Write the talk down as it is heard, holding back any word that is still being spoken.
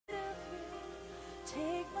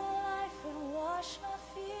wash my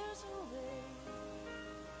fears away.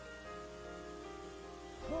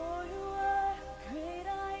 For you are the great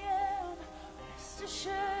I am. Rest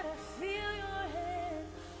assured I feel your hand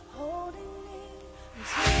holding me.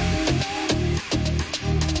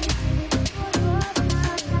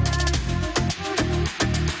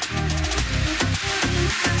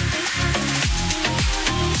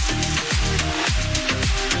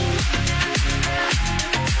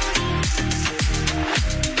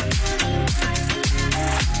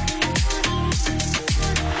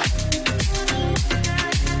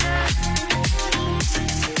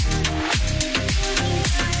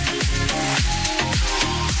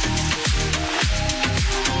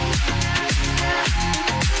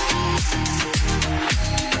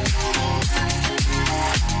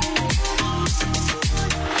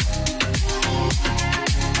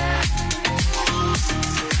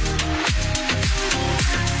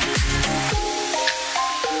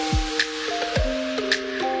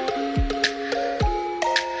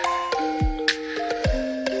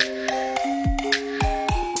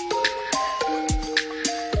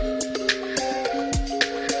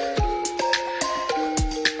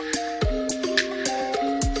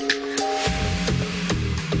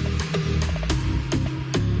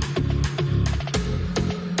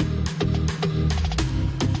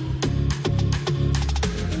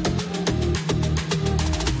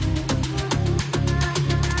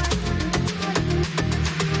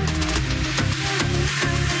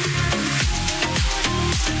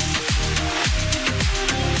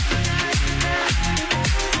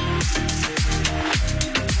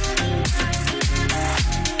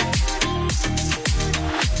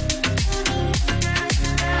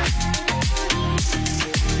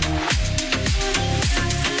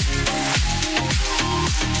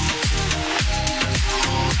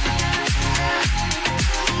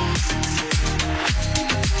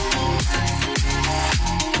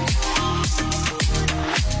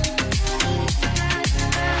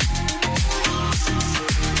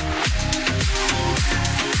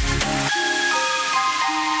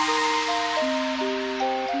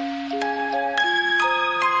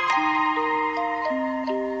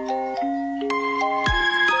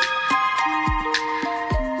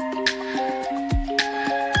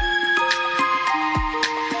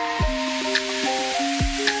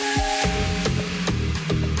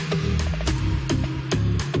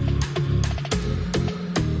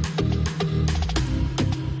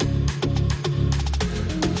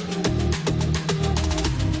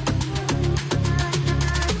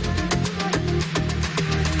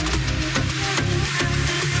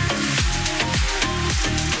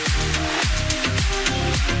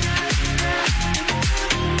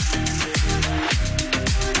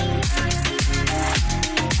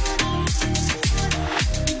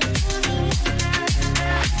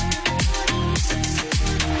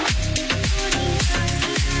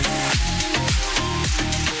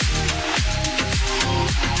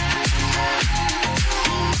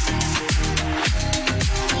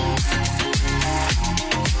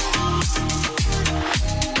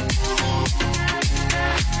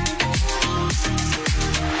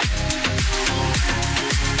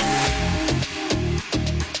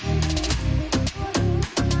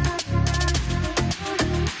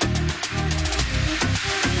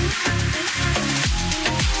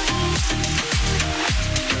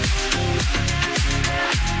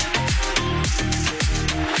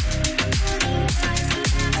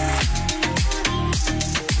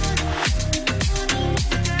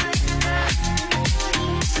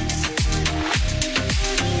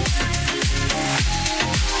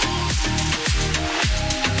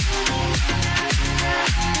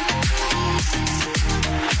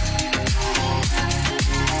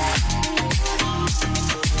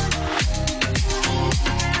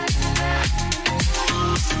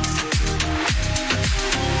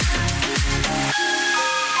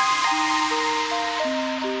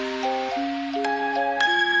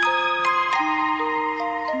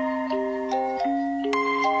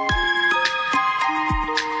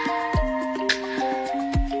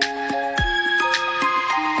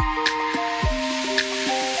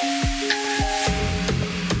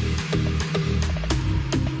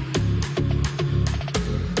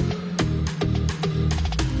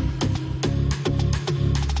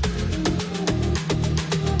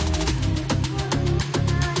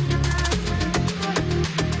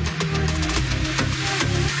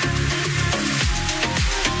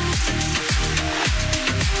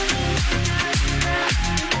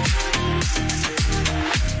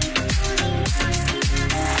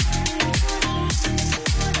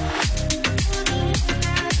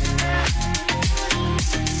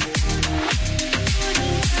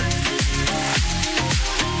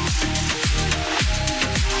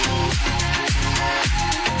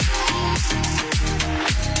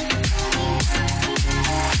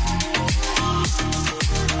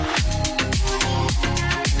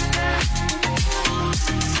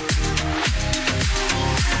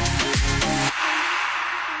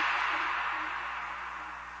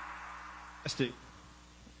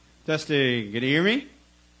 Testing. Can you hear me?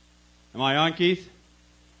 Am I on, Keith?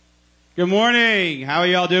 Good morning. How are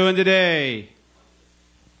y'all doing today?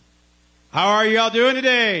 How are y'all doing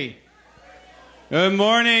today? Good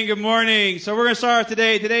morning. Good morning. So we're going to start off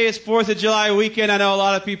today. Today is 4th of July weekend. I know a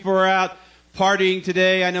lot of people are out partying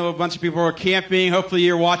today. I know a bunch of people are camping. Hopefully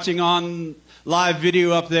you're watching on live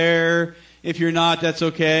video up there. If you're not, that's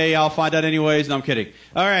okay. I'll find out anyways. No, I'm kidding.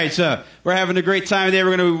 All right, so we're having a great time today.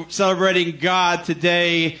 We're going to be celebrating God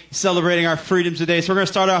today, celebrating our freedoms today. So we're going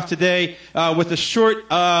to start off today with a short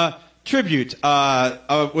tribute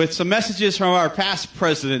with some messages from our past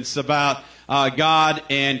presidents about God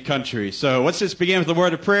and country. So let's just begin with a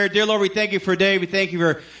word of prayer. Dear Lord, we thank you for today. We thank you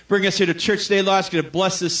for bringing us here to church today, Lord. Ask you to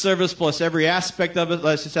bless this service, bless every aspect of it.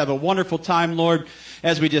 Let's just have a wonderful time, Lord,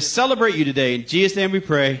 as we just celebrate you today. In Jesus' name we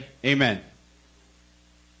pray. Amen.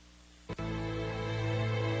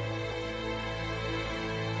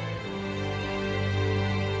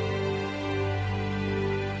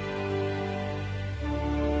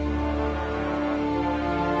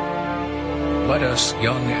 Let us,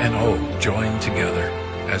 young and old, join together,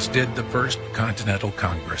 as did the First Continental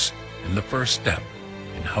Congress, in the first step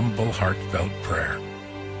in humble, heartfelt prayer.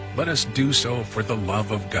 Let us do so for the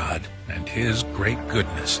love of God and His great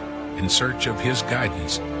goodness, in search of His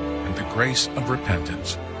guidance and the grace of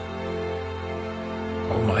repentance.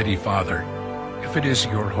 Almighty Father, if it is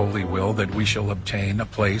your holy will that we shall obtain a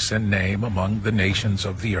place and name among the nations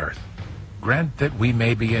of the earth, grant that we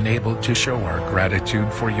may be enabled to show our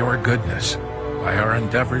gratitude for your goodness by our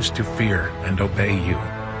endeavors to fear and obey you.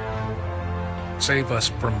 Save us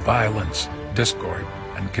from violence, discord,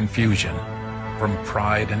 and confusion, from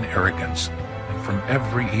pride and arrogance, and from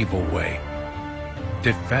every evil way.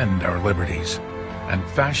 Defend our liberties, and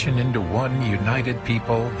fashion into one united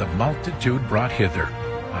people the multitude brought hither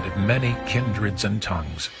out of many kindreds and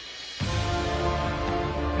tongues.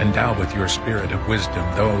 Endow with your spirit of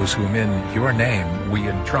wisdom those whom in your name we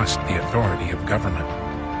entrust the authority of government,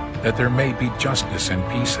 that there may be justice and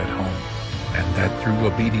peace at home, and that through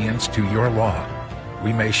obedience to your law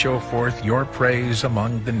we may show forth your praise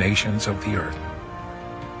among the nations of the earth.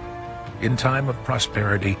 In time of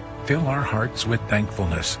prosperity, fill our hearts with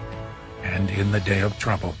thankfulness, and in the day of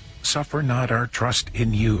trouble, suffer not our trust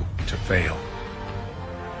in you to fail.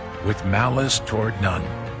 With malice toward none,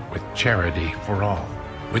 with charity for all,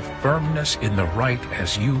 with firmness in the right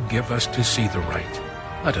as you give us to see the right,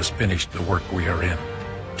 let us finish the work we are in,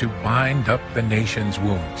 to bind up the nation's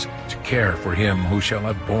wounds, to care for him who shall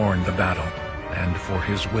have borne the battle, and for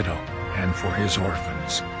his widow, and for his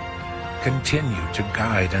orphans. Continue to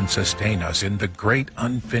guide and sustain us in the great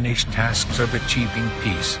unfinished tasks of achieving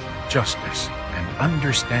peace, justice, and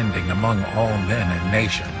understanding among all men and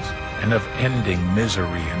nations, and of ending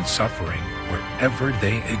misery and suffering wherever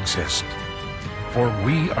they exist. For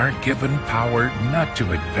we are given power not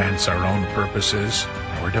to advance our own purposes,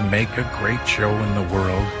 nor to make a great show in the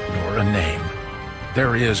world, nor a name.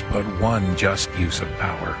 There is but one just use of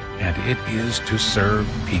power, and it is to serve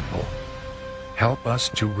people. Help us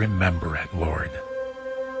to remember it, Lord.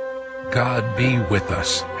 God be with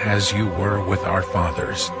us as you were with our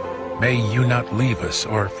fathers. May you not leave us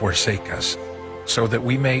or forsake us, so that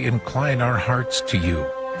we may incline our hearts to you,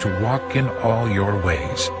 to walk in all your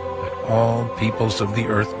ways, that all peoples of the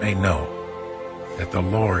earth may know that the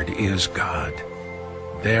Lord is God.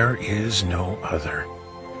 There is no other.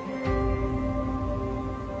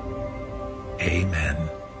 Amen.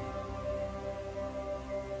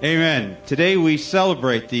 Amen. Today we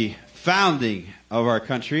celebrate the founding of our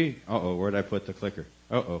country. Uh-oh, where did I put the clicker?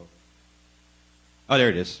 Uh-oh. Oh, there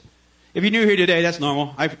it is. If you're new here today, that's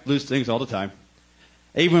normal. I lose things all the time.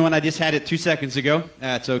 Even when I just had it 2 seconds ago.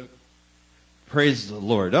 So praise the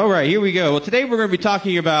Lord. All right, here we go. Well, today we're going to be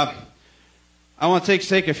talking about, I want to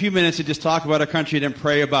take a few minutes to just talk about our country and then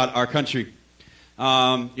pray about our country.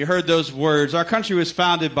 You heard those words. Our country was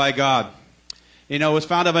founded by God. You know, it was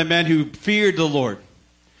founded by men who feared the Lord,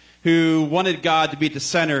 who wanted God to be at the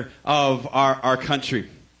center of our country.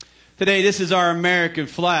 Today, this is our American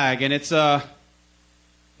flag, and it's when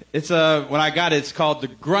I got it, it's called the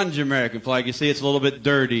grunge American flag. You see, it's a little bit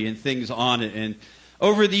dirty and things on it. And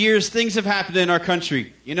over the years, things have happened in our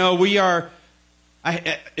country. You know, we are,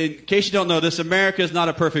 in case you don't know this, America is not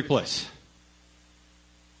a perfect place.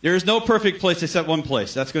 There is no perfect place except one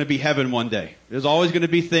place. That's going to be heaven one day. There's always going to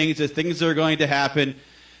be things that are going to happen.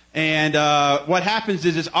 And what happens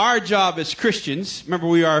is our job as Christians, remember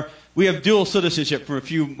we have dual citizenship from a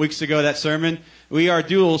few weeks ago, that sermon. We are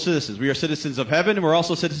dual citizens. We are citizens of heaven, and we're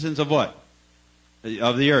also citizens of what?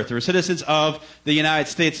 Of the earth. We're citizens of the United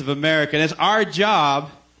States of America. And it's our job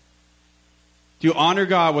to honor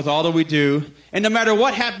God with all that we do. And no matter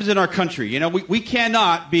what happens in our country, you know, we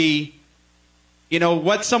cannot be, you know,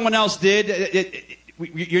 what someone else did.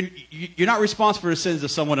 You're not responsible for the sins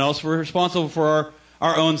of someone else. We're responsible for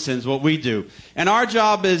our own sins, what we do. And our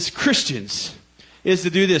job as Christians is to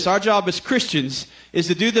do this. Our job as Christians is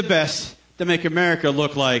to do the best to make America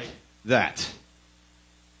look like that.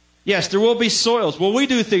 Yes, there will be soils. Will we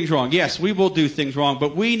do things wrong? Yes, we will do things wrong.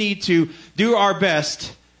 But we need to do our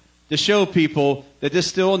best to show people that this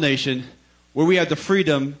is still a nation where we have the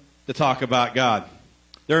freedom to talk about God.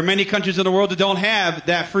 There are many countries in the world that don't have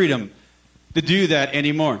that freedom to do that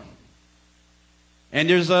anymore. And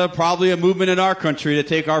there's probably a movement in our country to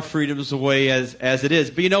take our freedoms away as it is.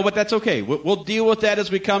 But you know what? That's okay. We'll deal with that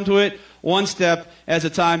as we come to it, one step at a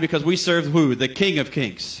time, because we serve who? The King of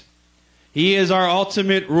Kings. He is our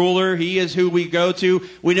ultimate ruler. He is who we go to.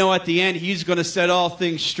 We know at the end He's going to set all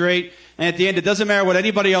things straight. And at the end, it doesn't matter what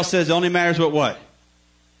anybody else says. It only matters what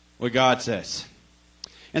God says.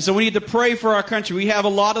 And so we need to pray for our country. We have a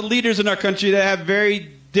lot of leaders in our country that have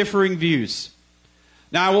very differing views.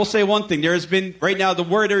 Now, I will say one thing. There has been, right now, the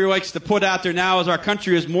word everyone likes to put out there now is our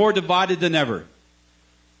country is more divided than ever.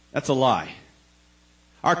 That's a lie.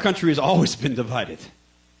 Our country has always been divided.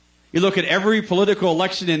 You look at every political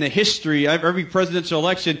election in the history, every presidential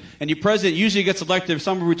election, and the president usually gets elected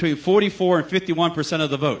somewhere between 44 and 51% of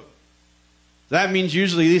the vote. That means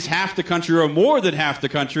usually at least half the country, or more than half the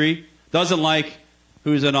country, doesn't like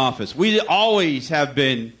who's in office. We always have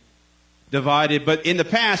been divided, but in the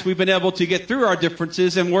past we've been able to get through our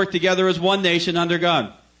differences and work together as one nation under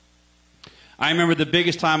God. I remember the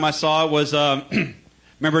biggest time I saw it was,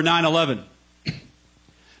 remember 9/11.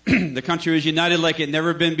 The country was united like it had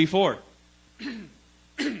never been before.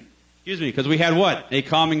 Excuse me, because we had what? A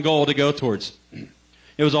common goal to go towards.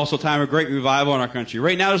 It was also a time of great revival in our country.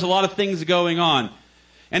 Right now there's a lot of things going on.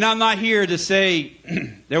 And I'm not here to say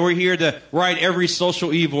that we're here to right every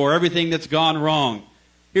social evil or everything that's gone wrong.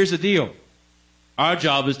 Here's the deal. Our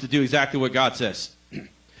job is to do exactly what God says. And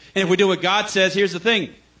if we do what God says, here's the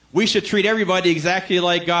thing. We should treat everybody exactly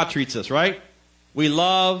like God treats us, right? We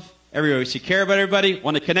love everybody. We should care about everybody,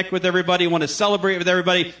 want to connect with everybody, want to celebrate with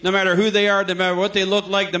everybody, no matter who they are, no matter what they look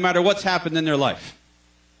like, no matter what's happened in their life.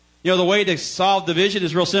 You know, the way to solve division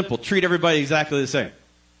is real simple. Treat everybody exactly the same.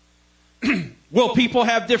 Will people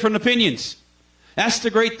have different opinions? That's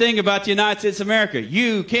the great thing about the United States of America.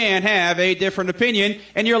 You can have a different opinion,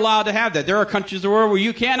 and you're allowed to have that. There are countries in the world where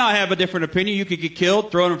you cannot have a different opinion. You could get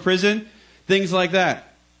killed, thrown in prison, things like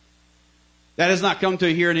that. That has not come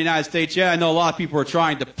to here in the United States yet. I know a lot of people are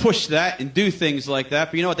trying to push that and do things like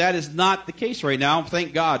that, but you know what? That is not the case right now.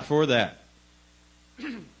 Thank God for that.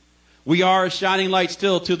 We are a shining light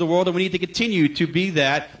still to the world, and we need to continue to be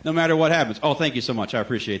that no matter what happens. Oh, thank you so much. I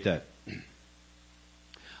appreciate that.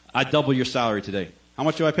 I double your salary today. How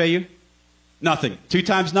much do I pay you? Nothing. 2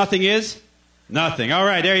 times nothing is? Nothing. All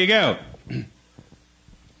right, there you go.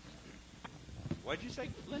 What did you say,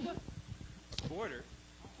 Linda? Quarter.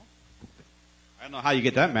 I don't know how you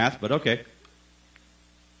get that math, but okay.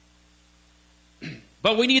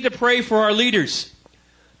 But we need to pray for our leaders.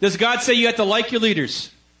 Does God say you have to like your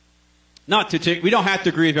leaders? We don't have to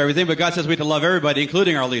agree with everything, but God says we have to love everybody,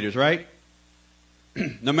 including our leaders, right?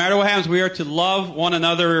 No matter what happens, we are to love one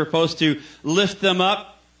another. We're supposed to lift them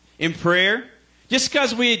up in prayer. Just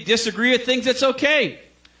because we disagree with things, it's okay.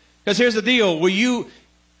 Because here's the deal.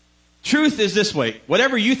 Truth is this way.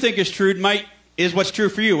 Whatever you think is true is what's true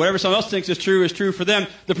for you. Whatever someone else thinks is true for them.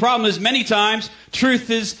 The problem is many times truth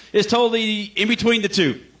is totally in between the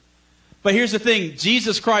two. But here's the thing.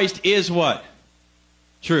 Jesus Christ is what?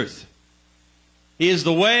 Truth. He is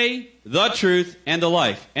the way, the truth, and the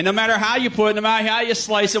life. And no matter how you put it, no matter how you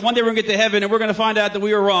slice it, one day we're going to get to heaven and we're going to find out that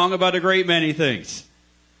we were wrong about a great many things.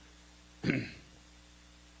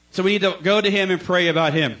 So we need to go to Him and pray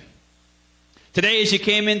about Him. Today, as you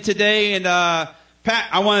came in today, and Pat,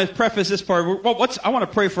 I want to preface this part. I want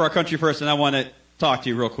to pray for our country first, and I want to talk to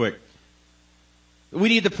you real quick. We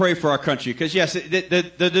need to pray for our country because, yes,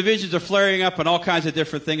 the divisions are flaring up and all kinds of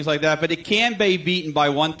different things like that, but it can be beaten by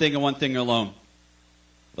one thing and one thing alone.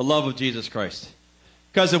 The love of Jesus Christ.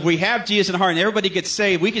 Because if we have Jesus in the heart and everybody gets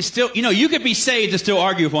saved, we can still, you could be saved and still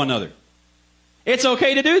argue with one another. It's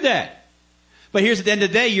okay to do that. But here's at the end of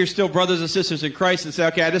the day, you're still brothers and sisters in Christ and say,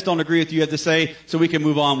 okay, I just don't agree with what you have to say, so we can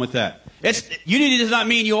move on with that. Unity does not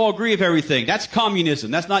mean you all agree with everything. That's communism.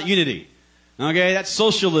 That's not unity. Okay, that's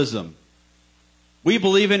socialism. We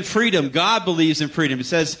believe in freedom. God believes in freedom. It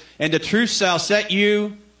says, and the truth shall set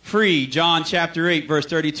you free. John chapter 8, verse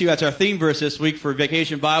 32. That's our theme verse this week for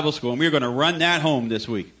Vacation Bible School. And we're going to run that home this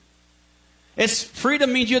week.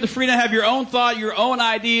 Freedom means you have the freedom to have your own thought, your own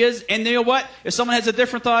ideas. And you know what? If someone has a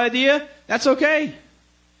different thought idea, that's okay.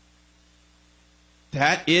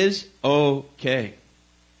 That is okay.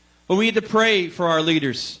 But we need to pray for our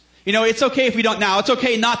leaders. You know, it's okay if we don't now. It's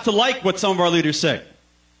okay not to like what some of our leaders say.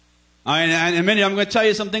 And in a minute, I'm going to tell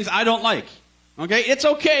you some things I don't like. Okay? It's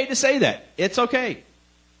okay to say that. It's okay.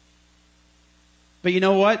 But you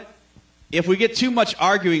know what? If we get too much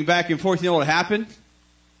arguing back and forth, you know what will happen?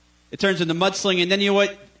 It turns into mudslinging. And then you know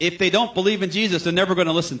what? If they don't believe in Jesus, they're never going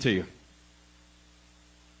to listen to you.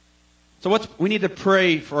 So we need to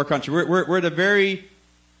pray for our country. We're at a very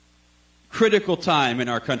critical time in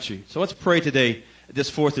our country. So let's pray today, this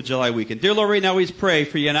 4th of July weekend. Dear Lord, right now we pray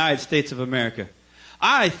for the United States of America.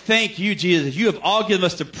 I thank you, Jesus. You have all given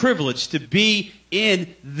us the privilege to be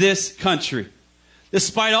in this country.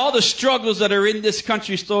 Despite all the struggles that are in this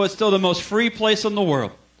country, it's still the most free place in the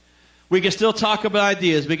world. We can still talk about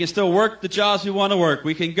ideas. We can still work the jobs we want to work.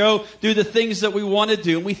 We can go do the things that we want to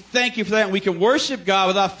do. And we thank you for that. And we can worship God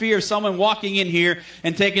without fear of someone walking in here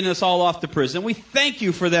and taking us all off to prison. We thank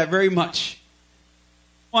you for that very much.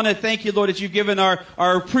 I want to thank you, Lord, that you've given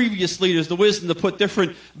our previous leaders the wisdom to put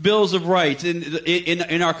different bills of rights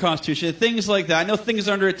in our Constitution and things like that. I know things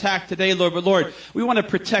are under attack today, Lord, but Lord, we want to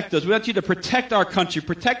protect those. We want you to protect our country,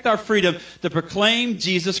 protect our freedom to proclaim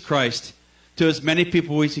Jesus Christ to as many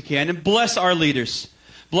people as you can. And bless our leaders.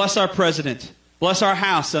 Bless our president. Bless our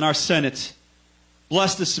House and our Senate.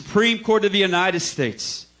 Bless the Supreme Court of the United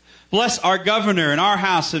States. Bless our governor and our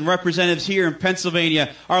House and representatives here in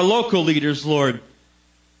Pennsylvania, our local leaders, Lord.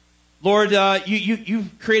 Lord, you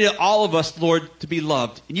created all of us, Lord, to be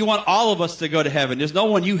loved. And you want all of us to go to heaven. There's no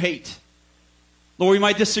one you hate. Lord, we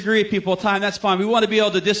might disagree with people all the time. That's fine. We want to be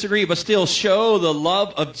able to disagree, but still show the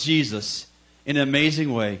love of Jesus in an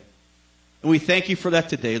amazing way. And we thank you for that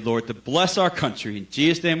today, Lord, to bless our country. In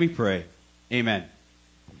Jesus' name we pray. Amen.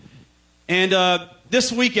 And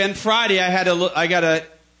this weekend, Friday,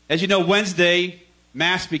 as you know, Wednesday,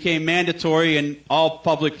 Mass became mandatory in all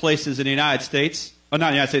public places in the United States. Oh, not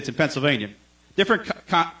in the United States, in Pennsylvania. Different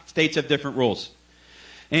states have different rules.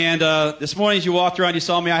 And this morning as you walked around, you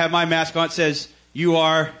saw me, I have my mask on. It says, "You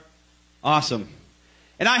are awesome."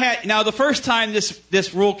 And now the first time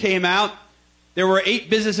this rule came out, there were 8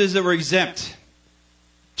 businesses that were exempt.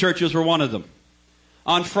 Churches were one of them.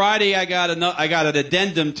 On Friday, I got an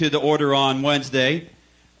addendum to the order on Wednesday.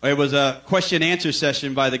 It was a question and answer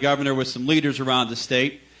session by the governor with some leaders around the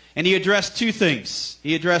state. And he addressed 2 things.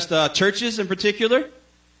 He addressed churches in particular,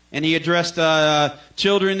 and he addressed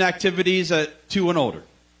children activities 2 and older.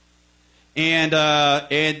 And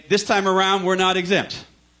this time around, we're not exempt.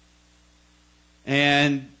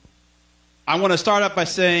 And I want to start up by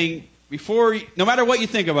saying, no matter what you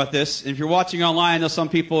think about this, and if you're watching online, I know some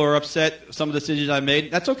people are upset with some of the decisions I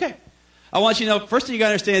made. That's okay. I want you to know, first thing you got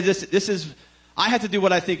to understand is I have to do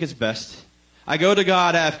what I think is best. I go to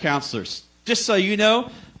God, I have counselors. Just so you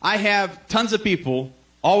know, I have tons of people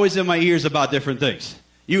always in my ears about different things.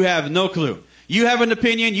 You have no clue. You have an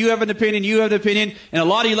opinion, you have an opinion, you have an opinion, and a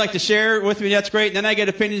lot of you like to share it with me. That's great. And then I get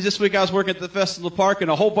opinions. This week I was working at the Festival Park, and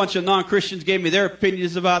a whole bunch of non-Christians gave me their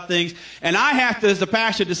opinions about things. And I have to, as the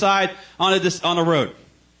pastor, decide on a road.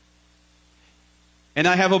 And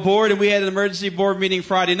I have a board, and we had an emergency board meeting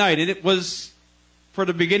Friday night. And it was, for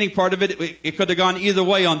the beginning part of it, it could have gone either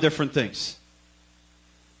way on different things.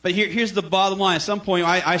 But here's the bottom line. At some point,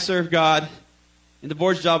 I serve God, and the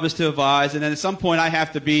board's job is to advise. And then at some point, I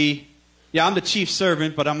have to be, I'm the chief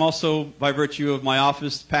servant, but I'm also, by virtue of my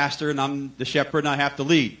office, pastor, and I'm the shepherd, and I have to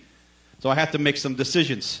lead. So I have to make some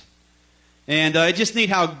decisions. And I just need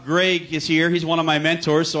how Greg is here. He's one of my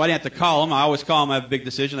mentors, so I didn't have to call him. I always call him. I have a big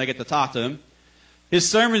decision. I get to talk to him. His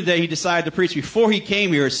sermon today, he decided to preach before he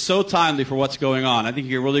came here, is so timely for what's going on. I think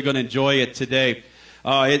you're really going to enjoy it today.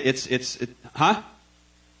 Huh?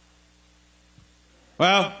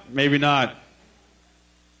 Well, maybe not.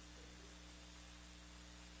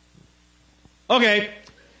 Okay.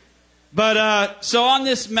 But, so on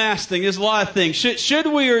this mask thing, there's a lot of things. Should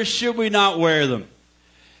we or should we not wear them?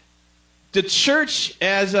 The church,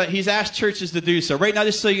 he's asked churches to do so. Right now,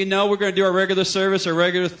 just so you know, we're going to do our regular service, our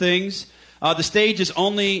regular things.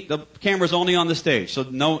 The camera's only on the stage. So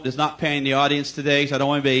no, it's not paying the audience today. So I don't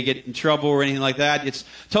want anybody to get in trouble or anything like that. It's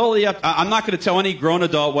totally up. I'm not going to tell any grown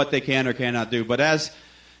adult what they can or cannot do. But as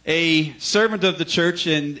a servant of the church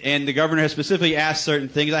and the governor has specifically asked certain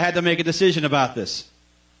things, I had to make a decision about this.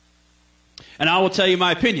 And I will tell you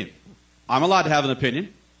my opinion. I'm allowed to have an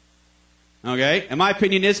opinion. Okay? And my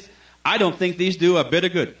opinion is, I don't think these do a bit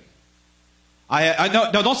of good. No,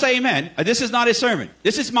 don't say amen. This is not a sermon.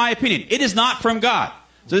 This is my opinion. It is not from God.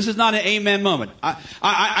 So this is not an amen moment.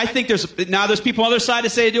 I think there's people on the other side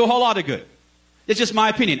that say they do a whole lot of good. It's just my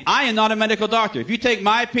opinion. I am not a medical doctor. If you take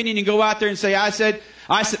my opinion and go out there and say, I said,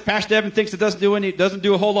 Pastor Evan thinks it doesn't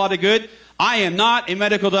do a whole lot of good, I am not a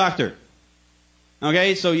medical doctor.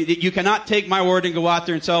 Okay, so you cannot take my word and go out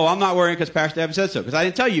there and say, oh, I'm not wearing it because Pastor Evan said so. Because I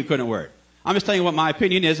didn't tell you couldn't wear it. I'm just telling you what my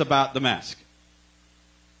opinion is about the mask.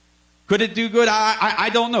 Could it do good? I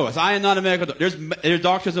don't know. I am not a medical doctor. There's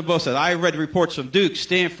doctors on both sides. I read reports from Duke,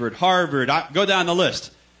 Stanford, Harvard. Go down the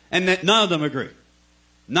list. And none of them agree.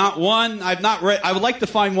 Not one. I've not read. I would like to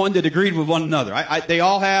find one that agreed with one another. They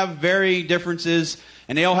all have varying differences,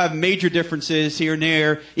 and they all have major differences here and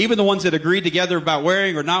there. Even the ones that agreed together about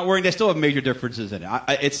wearing or not wearing, they still have major differences in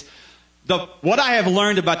it. What I have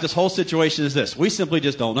learned about this whole situation is this. We simply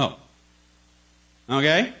just don't know.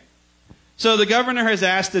 Okay? So the governor has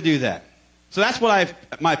asked to do that. So that's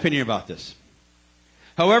my opinion about this.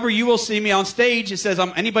 However, you will see me on stage. It says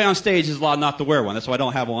anybody on stage is allowed not to wear one. That's why I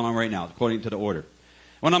don't have one on right now, according to the order.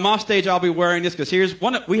 When I'm off stage, I'll be wearing this because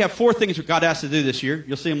we have 4 things that God asked to do this year.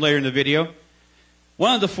 You'll see them later in the video.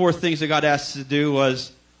 One of the 4 things that God asked us to do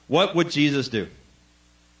was, what would Jesus do?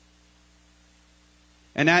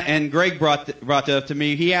 And Greg brought that up to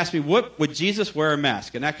me. He asked me, what would Jesus wear a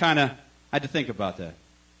mask? And that kind of, I had to think about that.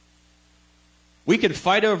 We can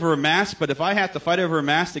fight over a mask, but if I have to fight over a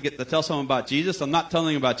mask to tell someone about Jesus, I'm not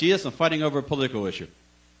telling them about Jesus. I'm fighting over a political issue.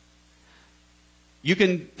 You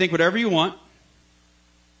can think whatever you want,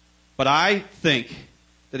 but I think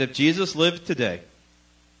that if Jesus lived today,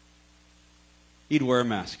 he'd wear a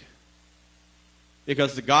mask.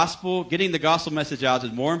 Because getting the gospel message out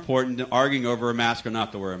is more important than arguing over a mask or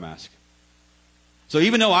not to wear a mask. So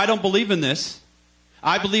even though I don't believe in this,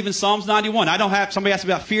 I believe in Psalms 91. Somebody asked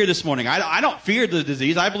me about fear this morning. I don't fear the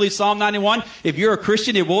disease. I believe Psalm 91. If you're a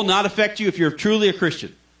Christian, it will not affect you if you're truly a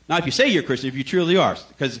Christian. Not if you say you're a Christian, if you truly are.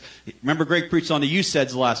 Because remember Greg preached on the you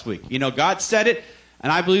saids last week. God said it,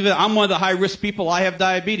 and I believe it. I'm one of the high-risk people. I have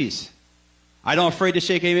diabetes. I'm not afraid to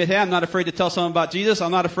shake anybody's hand. I'm not afraid to tell someone about Jesus. I'm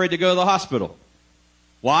not afraid to go to the hospital.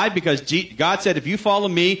 Why? Because God said, if you follow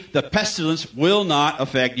me, the pestilence will not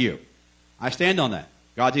affect you. I stand on that.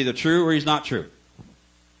 God's either true or he's not true.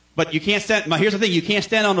 But you can't stand. Here's the thing: you can't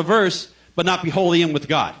stand on a verse but not be wholly in with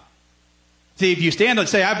God. See, if you stand and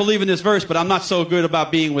say, "I believe in this verse, but I'm not so good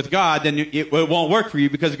about being with God," then it won't work for you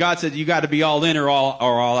because God said you got to be all in or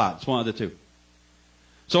all out. It's one of the two.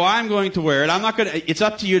 So I'm going to wear it. I'm not going to. It's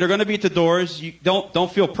up to you. They're going to be at the doors. You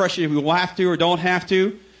don't feel pressure if you will have to or don't have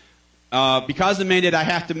to. Because of the mandate, I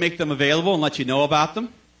have to make them available and let you know about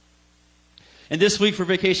them. And this week for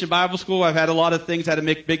Vacation Bible School, I've had a lot of things. I had to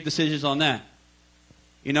make big decisions on that.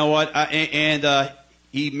 You know what?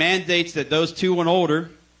 He mandates that those 2 and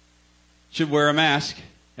older should wear a mask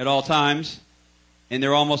at all times, and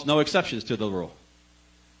there are almost no exceptions to the rule.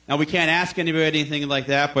 Now, we can't ask anybody anything like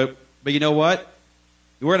that, but you know what?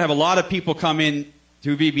 We're going to have a lot of people come in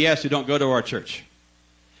through VBS who don't go to our church.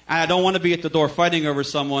 And I don't want to be at the door fighting over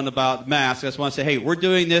someone about masks. I just want to say, hey, we're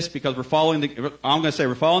doing this because we're following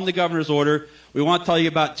the governor's order. We want to tell you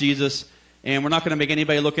about Jesus. And we're not going to make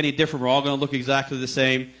anybody look any different. We're all going to look exactly the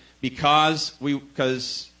same because you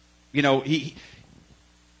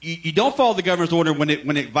don't follow the governor's order when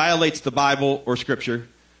it violates the Bible or Scripture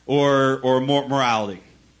or morality.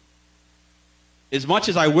 As much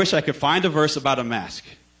as I wish I could find a verse about a mask,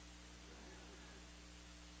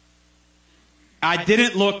 I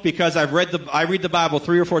didn't look because I read the Bible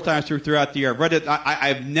 3 or 4 times throughout the year. I've read it.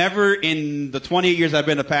 I've never in the 28 years I've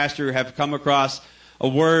been a pastor have come across a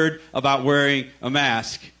word about wearing a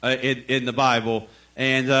mask in the Bible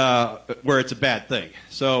and where it's a bad thing.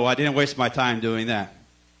 So I didn't waste my time doing that.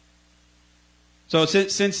 So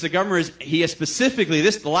since the governor he has specifically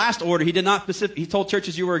the last order he did not he told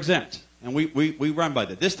churches you were exempt, and we run by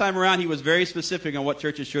that. This time around he was very specific on what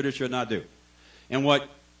churches should or should not do, and what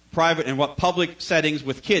private and what public settings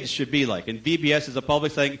with kids should be like. And VBS is a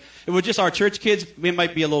public thing. If it was just our church kids, it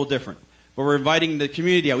might be a little different. But we're inviting the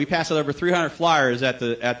community out. We passed out over 300 flyers at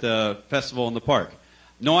the festival in the park.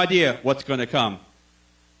 No idea what's going to come.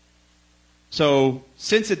 So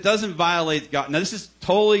since it doesn't violate God, now this is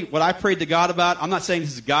totally what I prayed to God about. I'm not saying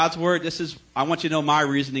this is God's word. I want you to know my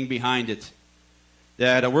reasoning behind it.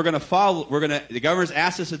 That we're going to follow. The governor's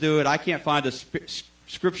asked us to do it. I can't find a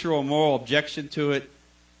scriptural moral objection to it.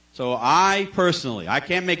 So I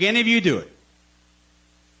can't make any of you do it.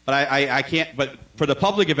 But I can't. But for the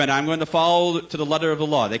public event, I'm going to follow to the letter of the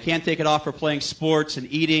law. They can't take it off for playing sports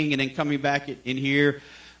and eating and then coming back in here.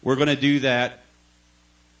 We're going to do that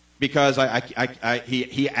because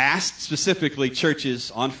he asked specifically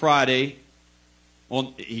churches on Friday.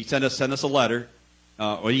 Well, he sent us a letter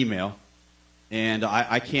or email And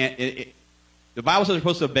I can't. The Bible says we're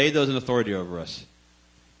supposed to obey those in authority over us.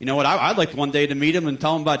 You know what? I'd like one day to meet him and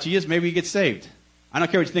tell him about Jesus. Maybe he gets saved. I don't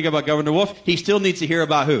care what you think about Governor Wolf. He still needs to hear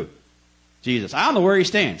about who? Jesus. I don't know where he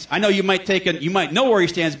stands. I know you might know where he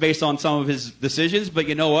stands based on some of his decisions, but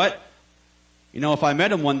you know what? You know, if I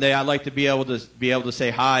met him one day, I'd like to be able to say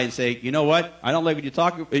hi and say, you know what? I don't like what you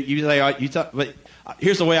talk. You say you talk, but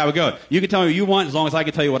here's the way I would go. You can tell me what you want as long as I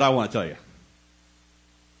can tell you what I want to tell you.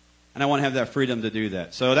 And I want to have that freedom to do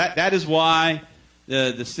that. So that is why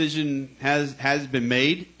the decision has been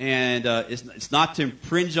made, and it's not to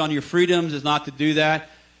infringe on your freedoms. It's not to do that.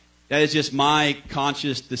 That is just my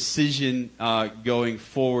conscious decision going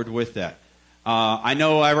forward with that. I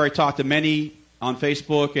know I've already talked to many on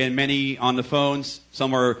Facebook and many on the phones.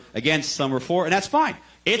 Some are against, some are for, and that's fine.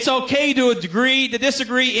 It's okay to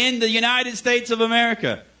disagree in the United States of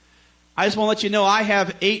America. I just want to let you know I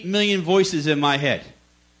have 8 million voices in my head.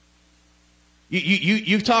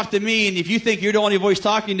 You talk to me, and if you think you're the only voice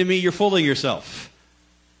talking to me, you're fooling yourself.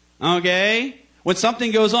 Okay? When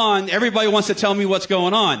something goes on, everybody wants to tell me what's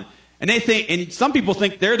going on. And some people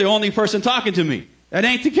think they're the only person talking to me. That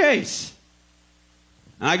ain't the case.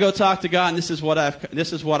 And I go talk to God, and this is what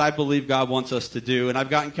I believe God wants us to do, and I've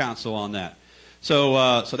gotten counsel on that.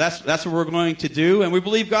 So that's what we're going to do, and we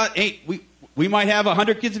believe God. We might have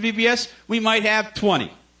 100 kids at VBS, we might have 20,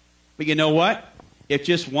 but you know what? If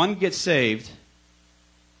just one gets saved,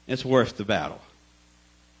 it's worth the battle.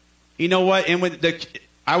 You know what? And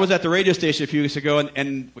I was at the radio station a few weeks ago,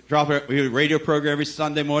 and we had a radio program every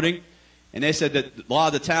Sunday morning. And they said that a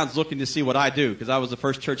lot of the town's looking to see what I do, because I was the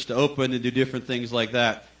first church to open and do different things like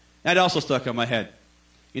that. That also stuck in my head.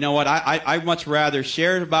 You know what? I'd much rather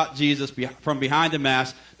share about Jesus from behind the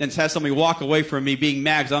mask than have somebody walk away from me being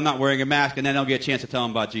mad because I'm not wearing a mask, and then they'll get a chance to tell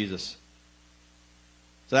them about Jesus.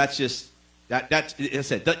 So that's just, that's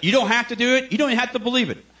it. You don't have to do it. You don't even have to believe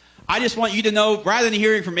it. I just want you to know, rather than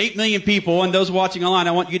hearing from 8 million people and those watching online,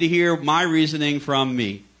 I want you to hear my reasoning from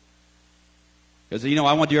me. Because, you know,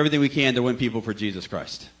 I want to do everything we can to win people for Jesus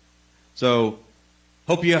Christ. So,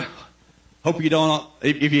 hope you don't,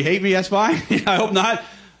 if you hate me, that's fine. I hope not.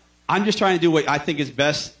 I'm just trying to do what I think is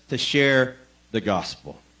best to share the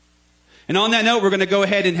gospel. And on that note, we're going to go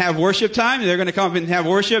ahead and have worship time. They're going to come up and have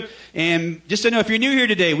worship. And just to know, if you're new here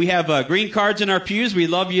today, we have green cards in our pews. We'd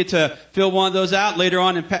love you to fill one of those out later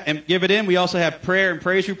on and give it in. We also have prayer and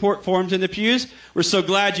praise report forms in the pews. We're so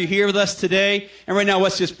glad you're here with us today. And right now,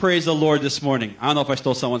 let's just praise the Lord this morning. I don't know if I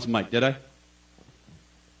stole someone's mic. Did I?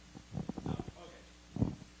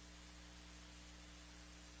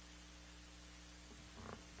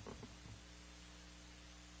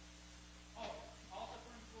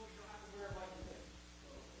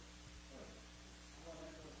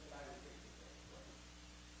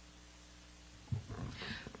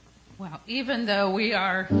 Well, even though we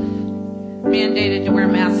are mandated to wear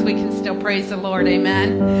masks, we can still praise the Lord.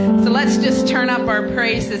 Amen. So let's just turn up our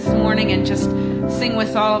praise this morning and just sing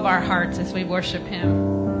with all of our hearts as we worship Him.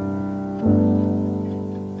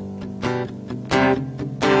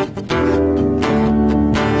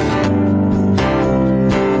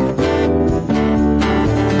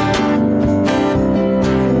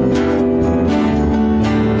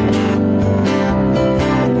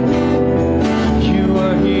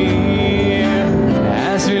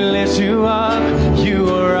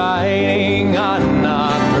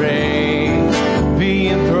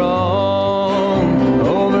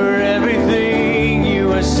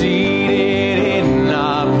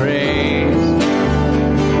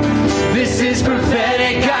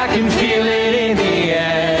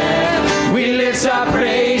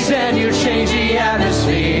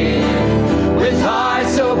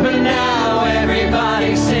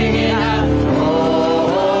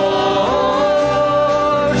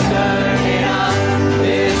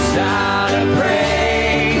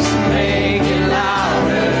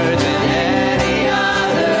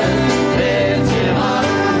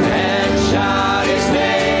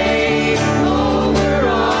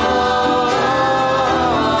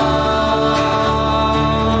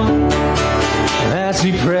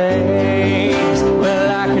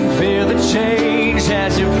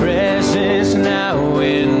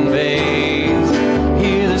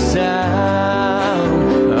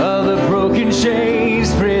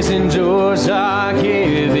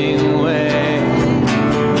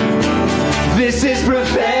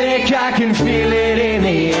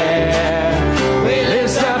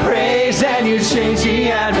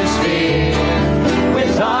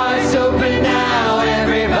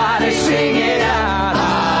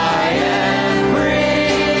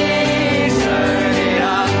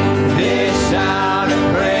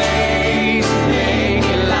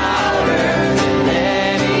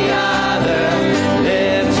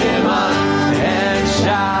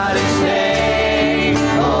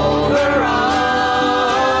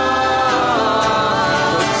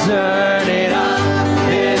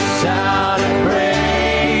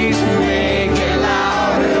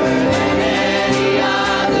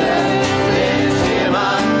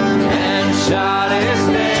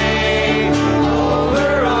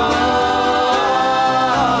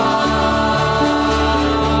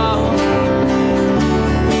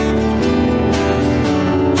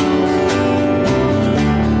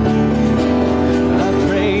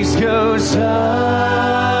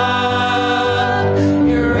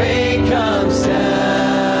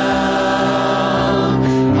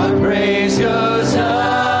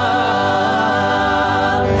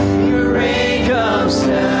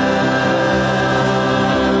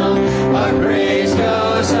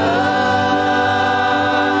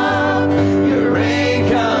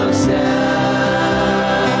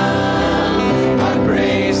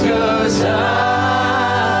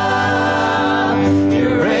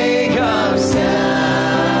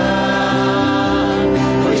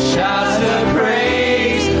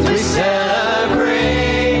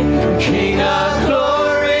 King of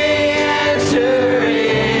glory, enter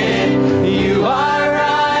in. You are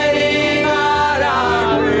writing out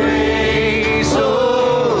our praise, oh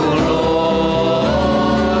Lord.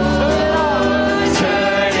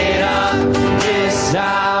 Turn it up, this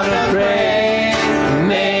sound of praise.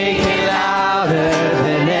 Make it louder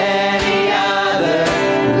than any other.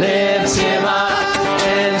 Lift him up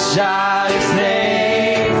and shout his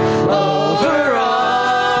name over all.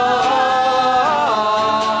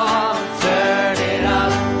 Turn it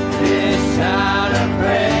up, this sound of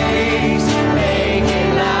praise. Make it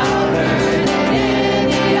louder than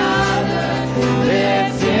any other.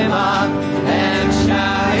 Lift him up and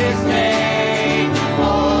shout his name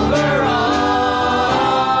over all.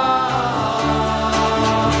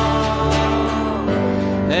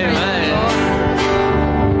 Amen.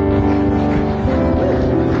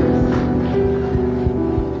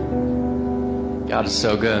 God is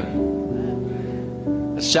so good.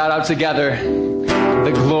 Let's shout out together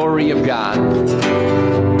the glory of God.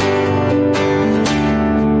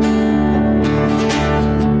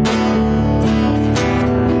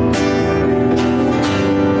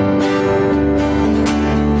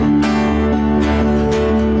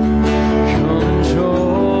 Come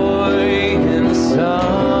join in the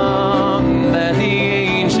song that the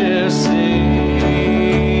angels sing.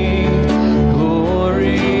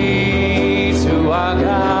 Glory to our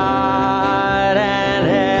God and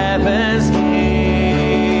heaven's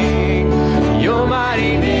King. Your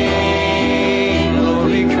mighty name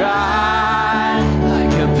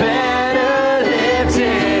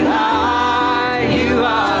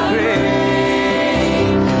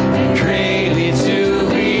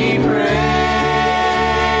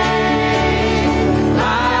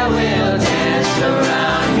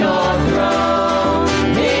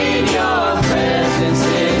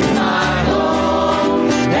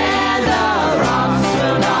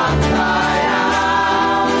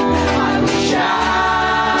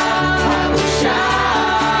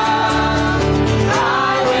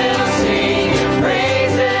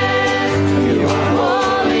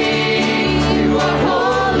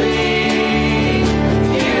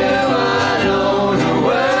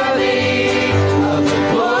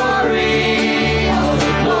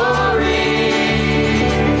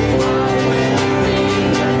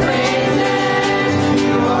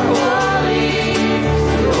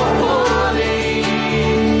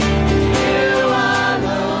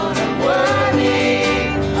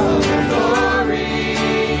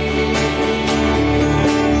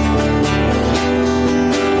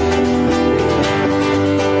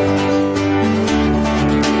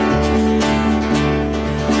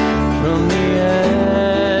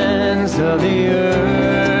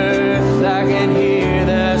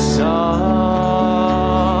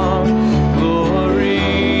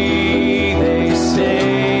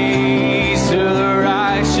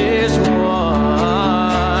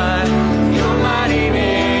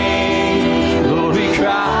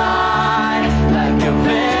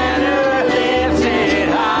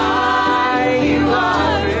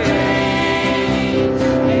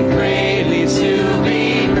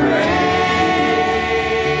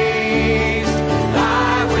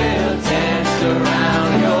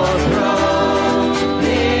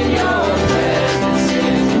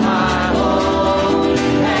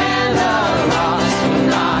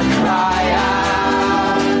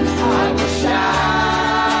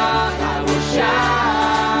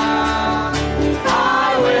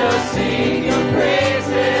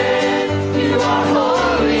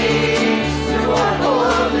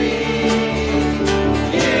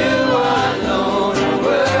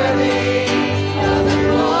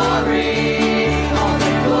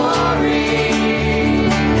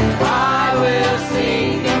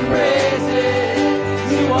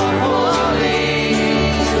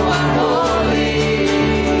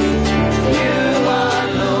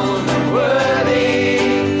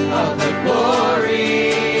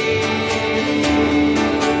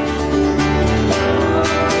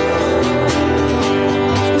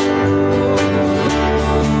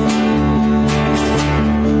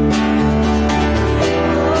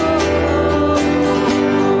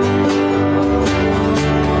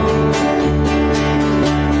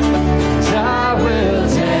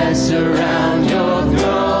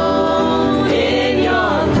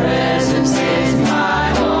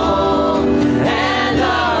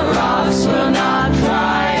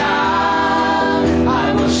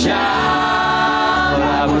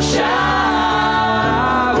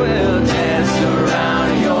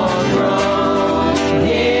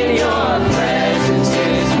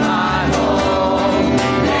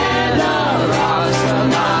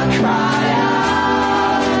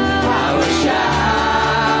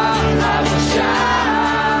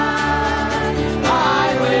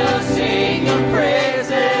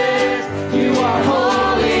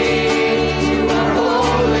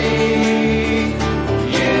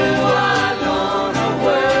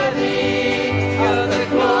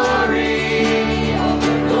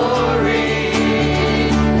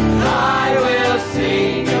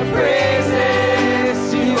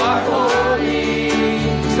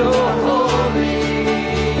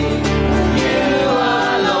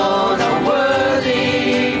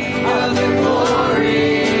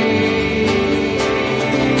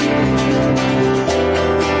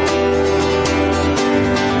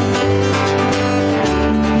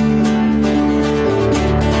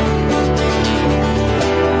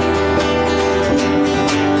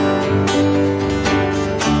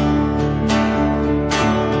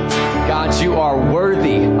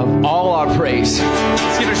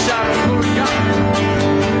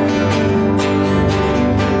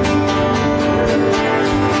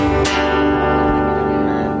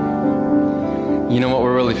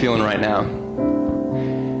feeling right now.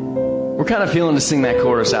 We're kind of feeling to sing that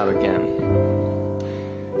chorus out again.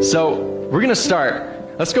 So we're going to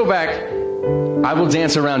start. Let's go back. I will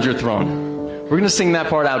dance around your throne. We're going to sing that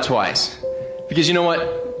part out twice. Because you know what?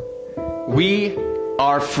 We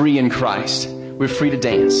are free in Christ. We're free to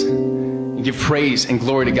dance and give praise and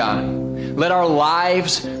glory to God. Let our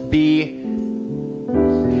lives be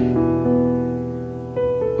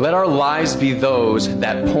those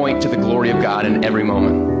that point to the glory of God in every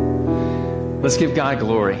moment. Let's give God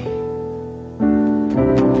glory.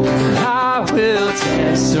 I will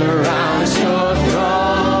dance around your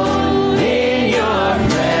throne. In your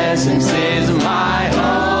presence is my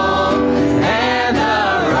home, and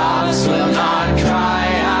the rocks will not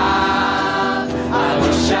cry out. I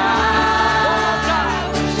will shout,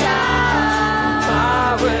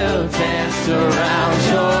 I will dance around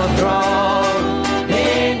your throne.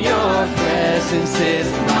 In your presence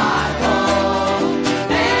is my home,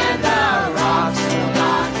 and the rocks will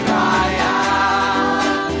not cry out.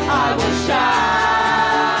 I will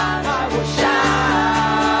shout, I will shout,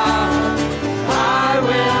 I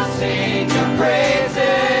will sing your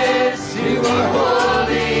praises. You are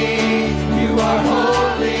holy, you are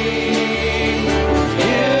holy.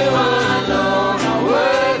 You alone are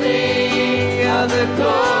worthy of the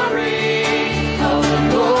glory, of the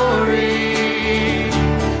glory.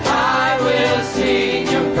 I will sing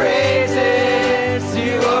your praises.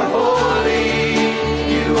 You are holy,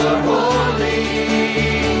 you are holy.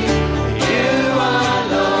 You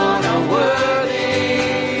alone are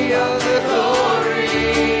worthy of the glory.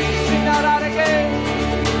 Sing that out again.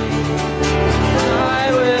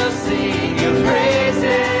 I will sing your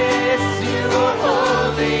praises. You are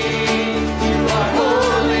holy, you are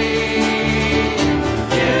holy.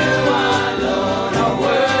 You alone are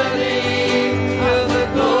worthy of the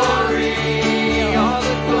glory, all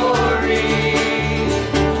the glory.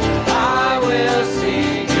 I will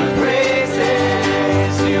sing your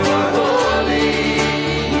praises. You are holy,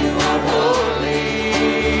 you are holy.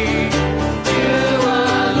 You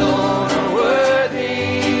alone are worthy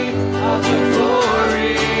of the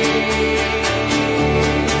glory.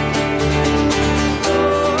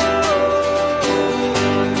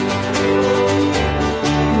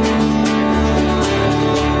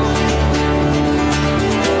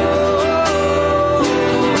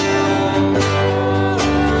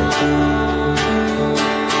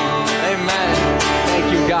 Amen. Thank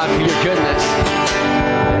you, God, for your goodness.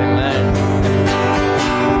 Amen.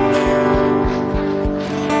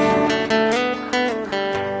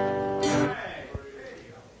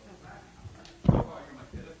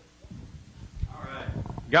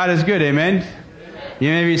 God is good, amen? You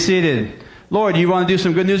may be seated. Lord, you want to do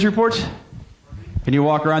some good news reports? Can you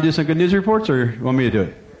walk around and do some good news reports, or you want me to do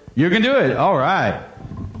it? You can do it. All right.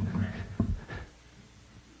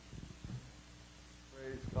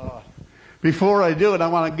 Praise God. Before I do it, I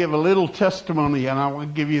want to give a little testimony, and I want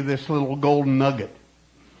to give you this little golden nugget.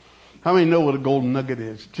 How many know what a golden nugget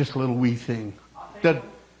is? Just a little wee thing. That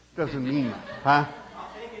doesn't mean much, huh?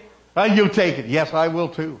 You take it. Yes, I will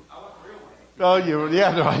too. Oh,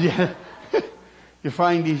 yeah. You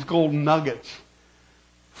find these golden nuggets.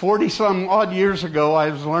 40-some odd years ago,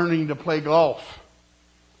 I was learning to play golf.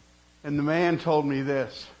 And the man told me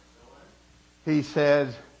this. He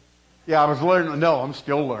said, yeah, I was learning. No, I'm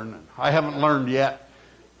still learning. I haven't learned yet.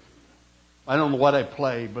 I don't know what I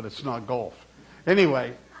play, but it's not golf.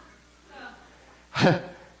 Anyway,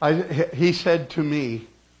 he said to me,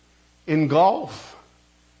 in golf,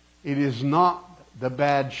 it is not the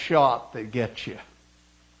bad shot that gets you.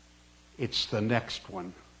 It's the next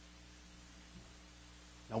one.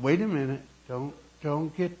 Now wait a minute.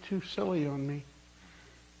 Don't get too silly on me.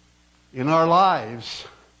 In our lives,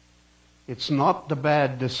 it's not the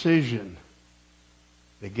bad decision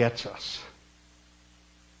that gets us.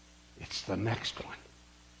 It's the next one.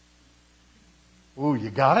 Ooh,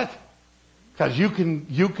 you got it? Because you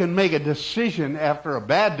can make a decision after a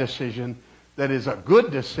bad decision that is a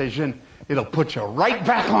good decision. It'll put you right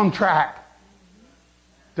back on track.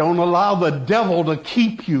 Don't allow the devil to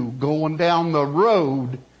keep you going down the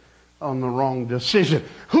road on the wrong decision.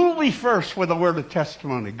 Who will be first with a word of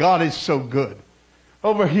testimony? God is so good.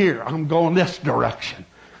 Over here, I'm going this direction.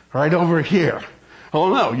 Right over here.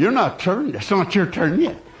 Oh no, you're not turning. It's not your turn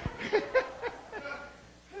yet.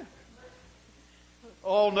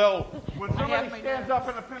 Oh no. When somebody stands up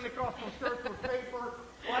in a Pentecostal church with paper,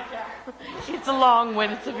 watch out. It's a long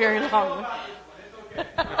one. It's a very long one.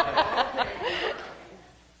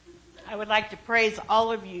 I would like to praise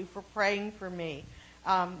all of you for praying for me.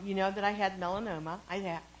 You know that I had melanoma.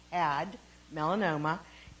 I had melanoma.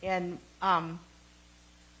 And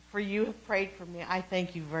for you have prayed for me. I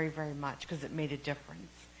thank you very, very much because it made a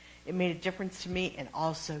difference. It made a difference to me and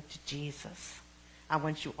also to Jesus. I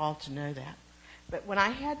want you all to know that. But when I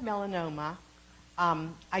had melanoma,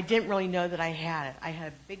 I didn't really know that I had it. I had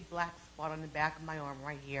a big black spot on the back of my arm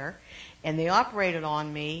right here, and they operated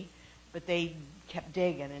on me, but they kept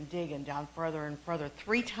digging and digging down further and further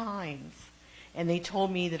 3 times, and they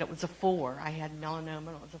told me that it was a 4. I had melanoma and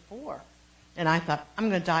it was a 4. And I thought, I'm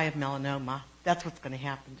going to die of melanoma. That's what's going to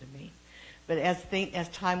happen to me. But as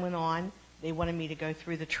time went on, they wanted me to go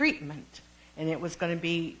through the treatment, and it was going to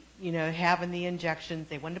be, you know, having the injections.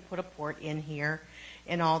 They wanted to put a port in here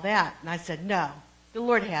and all that. And I said, no, the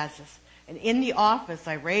Lord has this. And in the office,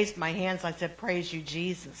 I raised my hands. I said, praise you,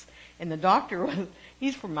 Jesus. And the doctor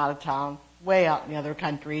he's from out of town, way out in the other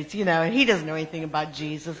countries, you know, and he doesn't know anything about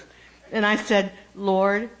Jesus. And I said,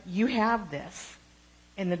 Lord, you have this.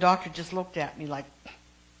 And the doctor just looked at me like,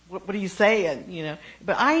 what are you saying? You know,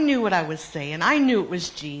 but I knew what I was saying. I knew it was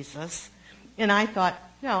Jesus. And I thought,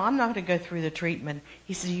 no, I'm not going to go through the treatment.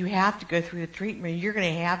 He said, you have to go through the treatment. You're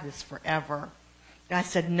going to have this forever. And I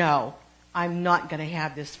said, no, I'm not going to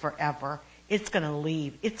have this forever. It's going to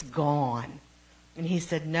leave. It's gone. And he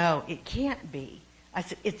said, no, it can't be. I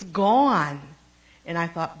said, it's gone. And I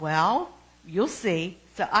thought, well, you'll see.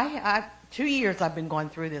 So I 2 years I've been going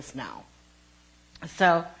through this now.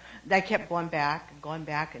 So I kept going back,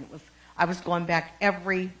 and I was going back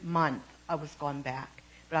every month. I was going back.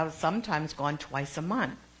 But I was sometimes going twice a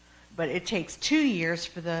month. But it takes 2 years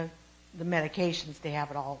for the medications to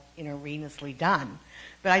have it all intravenously done.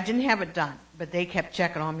 But I didn't have it done. But they kept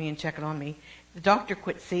checking on me and checking on me. The doctor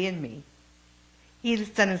quit seeing me. He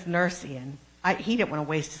sent his nurse in. He didn't want to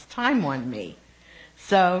waste his time on me.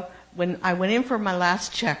 So when I went in for my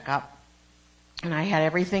last checkup, and I had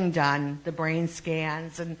everything done, the brain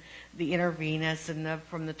scans and the intravenous and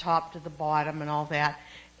from the top to the bottom and all that,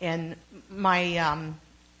 and my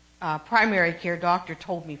primary care doctor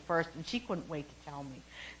told me first, and she couldn't wait to tell me,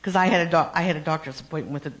 because I had a doctor's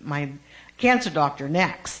appointment with my cancer doctor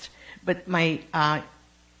next. But my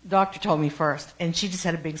doctor told me first, and she just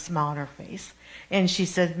had a big smile on her face. And she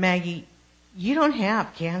said, Maggie, you don't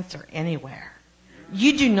have cancer anywhere.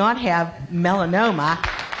 You do not have melanoma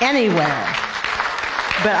anywhere.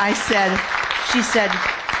 But she said,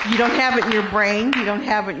 you don't have it in your brain, you don't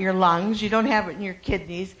have it in your lungs, you don't have it in your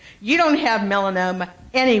kidneys, you don't have melanoma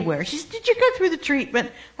anywhere. She said, did you go through the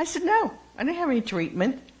treatment? I said, no, I didn't have any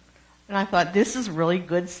treatment. And I thought, this is really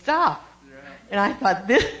good stuff. And I thought,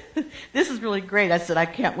 this is really great. I said, I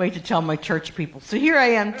can't wait to tell my church people. So here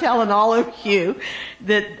I am telling all of you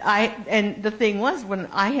that and the thing was, when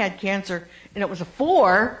I had cancer and it was a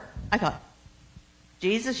 4, I thought,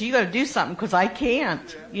 Jesus, you got to do something because I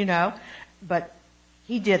can't, you know. But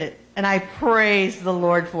he did it. And I praise the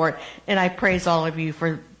Lord for it. And I praise all of you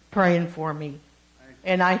for praying for me.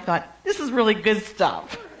 And I thought, this is really good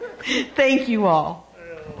stuff. Thank you all.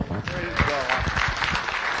 Praise God.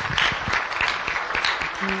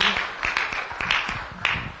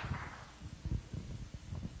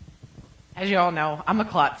 As you all know, I'm a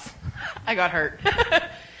klutz. I got hurt.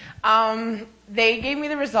 They gave me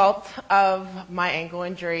the results of my ankle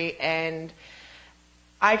injury, and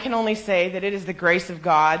I can only say that it is the grace of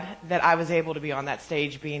God that I was able to be on that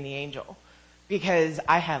stage being the angel, because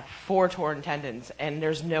I have 4 torn tendons, and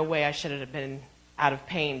there's no way I should have been out of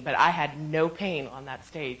pain, but I had no pain on that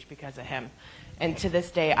stage because of him. And to this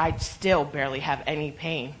day, I still barely have any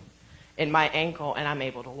pain in my ankle, and I'm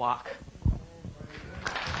able to walk.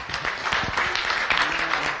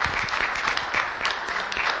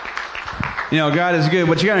 You know, God is good.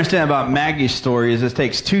 What you got to understand about Maggie's story is this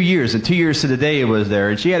takes 2 years, and 2 years to the day it was there,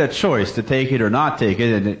 and she had a choice to take it or not take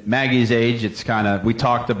it. And at Maggie's age, it's kind of, we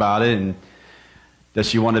talked about it, and does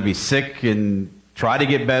she want to be sick and try to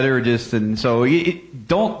get better, or just, and so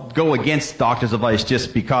don't go against doctor's advice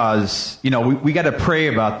just because, you know, we got to pray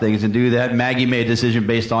about things and do that. Maggie made a decision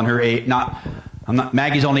based on her age,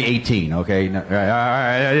 Maggie's only 18, okay?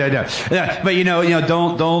 But you know,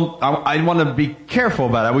 don't. I want to be careful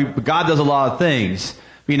about it. God does a lot of things.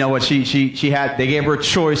 You know what? She had. They gave her a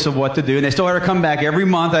choice of what to do, and they still had her come back every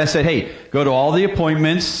month. I said, hey, go to all the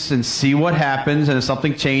appointments and see what happens, and if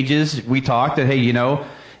something changes, we talked. And hey, you know,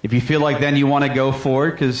 if you feel like then you want to go for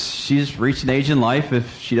it, because she's reached an age in life.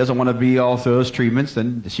 If she doesn't want to be all through those treatments,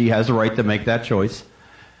 then she has the right to make that choice.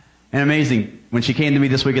 And amazing, when she came to me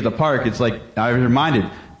this week at the park, it's like, I was reminded,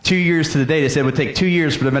 2 years to the day, they said it would take 2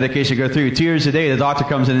 years for the medication to go through. 2 years to the day, the doctor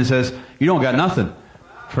comes in and says, you don't got nothing.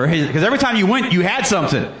 Because every time you went, you had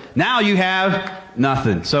something. Now you have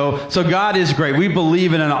Nothing. So God is great. We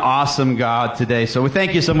believe in an awesome God today. So we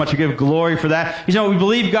thank you so much. We give glory for that. You know, we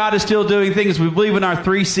believe God is still doing things. We believe in our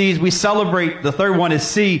 3 C's. We celebrate, the third one is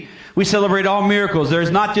C. We celebrate all miracles.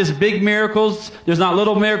 There's not just big miracles. There's not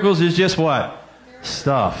little miracles. There's just what?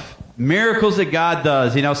 Stuff. Miracles that God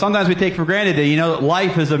does. You know, sometimes we take for granted that, you know,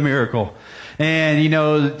 life is a miracle. And, you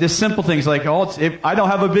know, just simple things like, I don't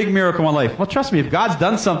have a big miracle in my life. Well, trust me, if God's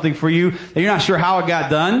done something for you and you're not sure how it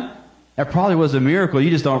got done, that probably was a miracle. You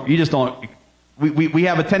just don't, we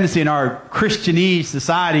have a tendency in our Christianese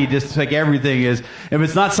society just to think everything is, if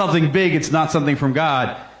it's not something big, it's not something from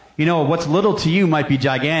God. You know, what's little to you might be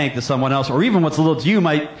gigantic to someone else, or even what's little to you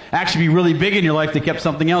might actually be really big in your life that kept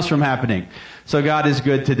something else from happening. So God is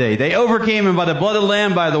good today. They overcame him by the blood of the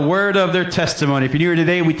Lamb, by the word of their testimony. If you're here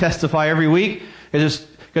today, we testify every week. Because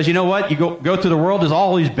you know what? You go through the world, there's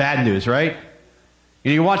all these bad news, right?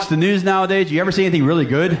 You watch the news nowadays, you ever see anything really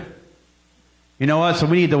good? You know what? So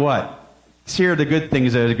we need to what? Hear the good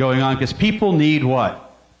things that are going on, because people need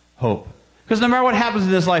what? Hope. Because no matter what happens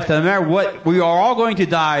in this lifetime, no matter what, we are all going to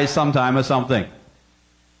die sometime of something.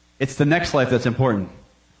 It's the next life that's important.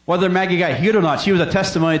 Whether Maggie got healed or not, she was a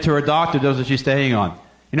testimony to her doctor, those that she's staying on.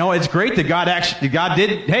 You know, it's great that God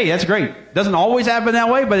did, hey, that's great. Doesn't always happen that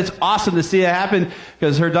way, but it's awesome to see it happen,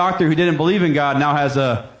 because her doctor who didn't believe in God now has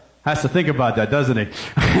to think about that, doesn't he?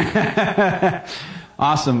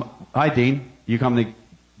 Awesome. Hi, Dean. You come to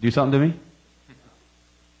do something to me?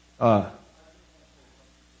 I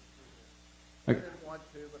didn't want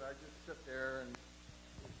to, but I just sit there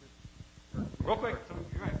and... Real quick.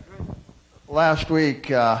 Last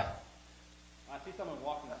week... I see someone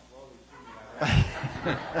walking slowly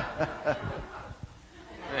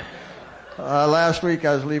to me. Last week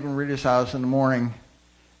I was leaving Rita's house in the morning,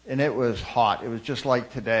 and it was hot. It was just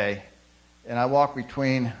like today. And I walked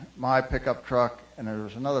between my pickup truck, and there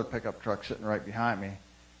was another pickup truck sitting right behind me.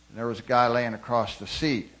 And there was a guy laying across the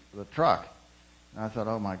seat of the truck. And I thought,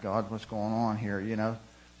 oh my God, what's going on here, you know?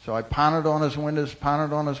 So I pounded on his windows,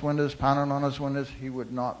 pounded on his windows, pounded on his windows. He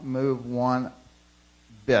would not move one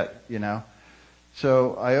bit, you know.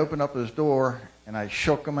 So I opened up his door, and I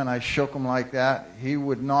shook him, and I shook him like that. He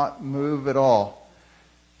would not move at all.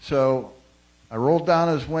 So I rolled down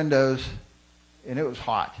his windows, and it was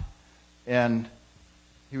hot. And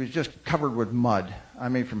he was just covered with mud. I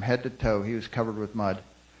mean, from head to toe, he was covered with mud.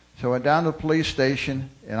 So I went down to the police station,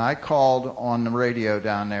 and I called on the radio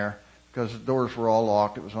down there because the doors were all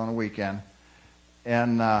locked. It was on a weekend.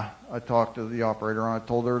 And I talked to the operator, and I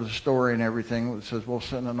told her the story and everything. It says, we'll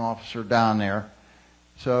send an officer down there.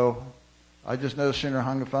 So I just no sooner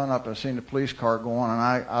hung the phone up, I seen the police car going, and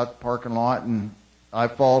I out the parking lot, and I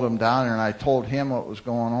followed him down there, and I told him what was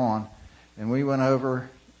going on. And we went over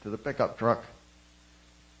to the pickup truck,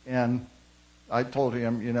 and I told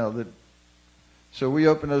him, you know, that. So we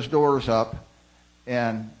opened those doors up,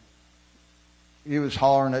 and he was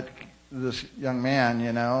hollering at this young man,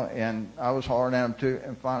 you know, and I was hollering at him too,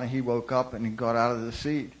 and finally he woke up and he got out of the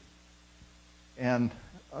seat. And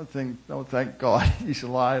I think, oh, thank God, he's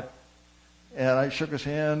alive. And I shook his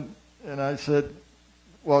hand, and I said,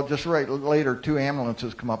 well, just right later, 2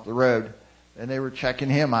 ambulances come up the road, and they were checking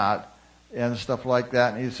him out and stuff like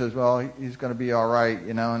that. And he says, well, he's going to be all right,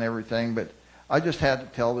 you know, and everything. But I just had to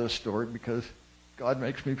tell this story because God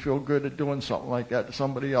makes me feel good at doing something like that to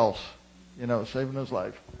somebody else, you know, saving his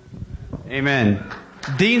life. Amen.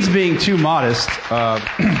 Dean's being too modest.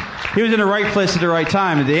 He was in the right place at the right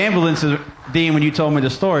time. The ambulances, Dean, when you told me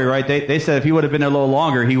the story, right, they said if he would have been there a little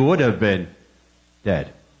longer, he would have been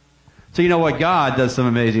dead. So you know what? God does some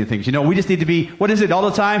amazing things. You know, we just need to be, what is it all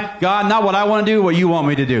the time? God, not what I want to do, what you want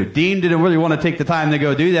me to do. Dean didn't really want to take the time to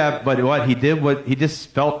go do that, but what he did, he just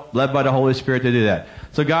felt led by the Holy Spirit to do that.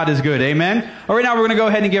 So God is good. Amen? All right, now we're going to go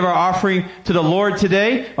ahead and give our offering to the Lord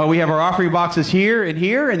today. We have our offering boxes here,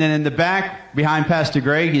 and then in the back behind Pastor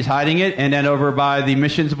Greg, he's hiding it, and then over by the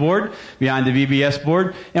missions board, behind the VBS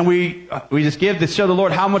board. And we just give to show the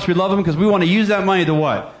Lord how much we love him, because we want to use that money to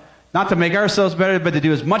what? Not to make ourselves better, but to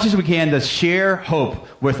do as much as we can to share hope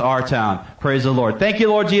with our town. Praise the Lord. Thank you,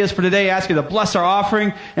 Lord Jesus, for today. I ask you to bless our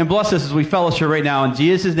offering and bless us as we fellowship right now. In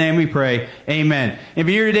Jesus' name we pray. Amen. If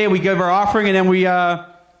you're here today, we give our offering, and then we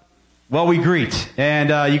greet. And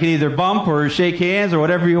you can either bump or shake hands or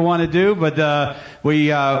whatever you want to do. But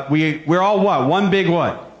we're all what? One big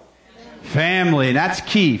what? Family. And that's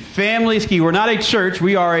key. Family is key. We're not a church.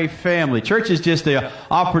 We are a family. Church is just the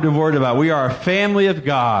operative word about it. We are a family of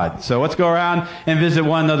God. So let's go around and visit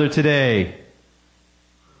one another today.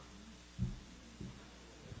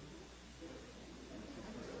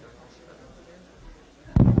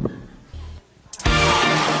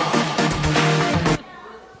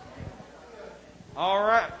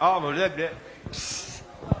 Oh, a little bit.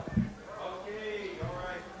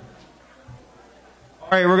 All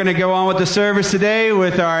right, we're going to go on with the service today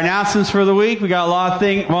with our announcements for the week. We got a lot of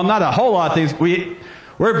things. Well, not a whole lot of things.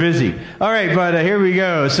 We're busy. All right, but here we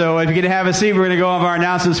go. So if you can have a seat, we're going to go on with our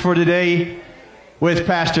announcements for today with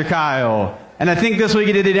Pastor Kyle. And I think this week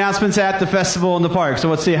he did the announcements at the festival in the park. So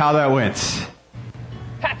let's see how that went.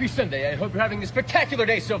 Happy Sunday. I hope you're having a spectacular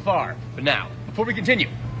day so far. But now, before we continue,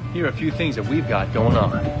 here are a few things that we've got going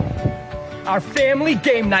on. Our family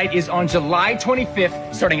game night is on July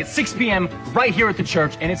 25th, starting at 6 p.m. right here at the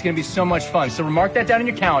church, and it's going to be so much fun. So mark that down in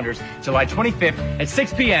your calendars. July 25th at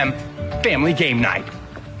 6 p.m., family game night.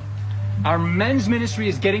 Our men's ministry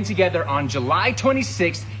is getting together on July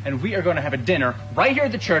 26th, and we are going to have a dinner right here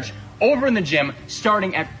at the church, over in the gym,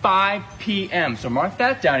 starting at 5 p.m. So mark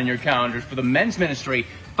that down in your calendars for the men's ministry,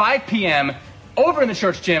 5 p.m., over in the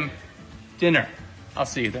church gym, dinner. I'll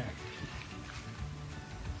see you there.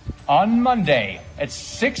 On Monday at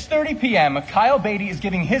 6:30 p.m., Kyle Beatty is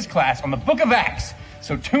giving his class on the Book of Acts.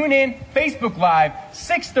 So tune in, Facebook Live,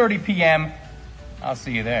 6:30 p.m. I'll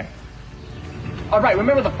see you there. All right,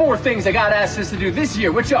 remember the 4 things that God asked us to do this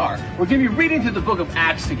year, which are, we're going to be reading through the Book of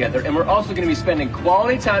Acts together, and we're also going to be spending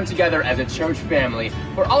quality time together as a church family.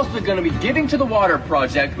 We're also going to be giving to the Water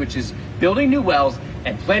Project, which is building new wells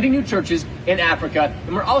and planting new churches in Africa.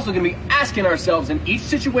 And we're also going to be asking ourselves in each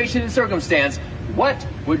situation and circumstance, what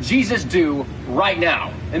would Jesus do right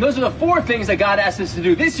now? And those are the 4 things that God asked us to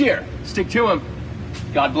do this year. Stick to Him.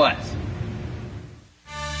 God bless.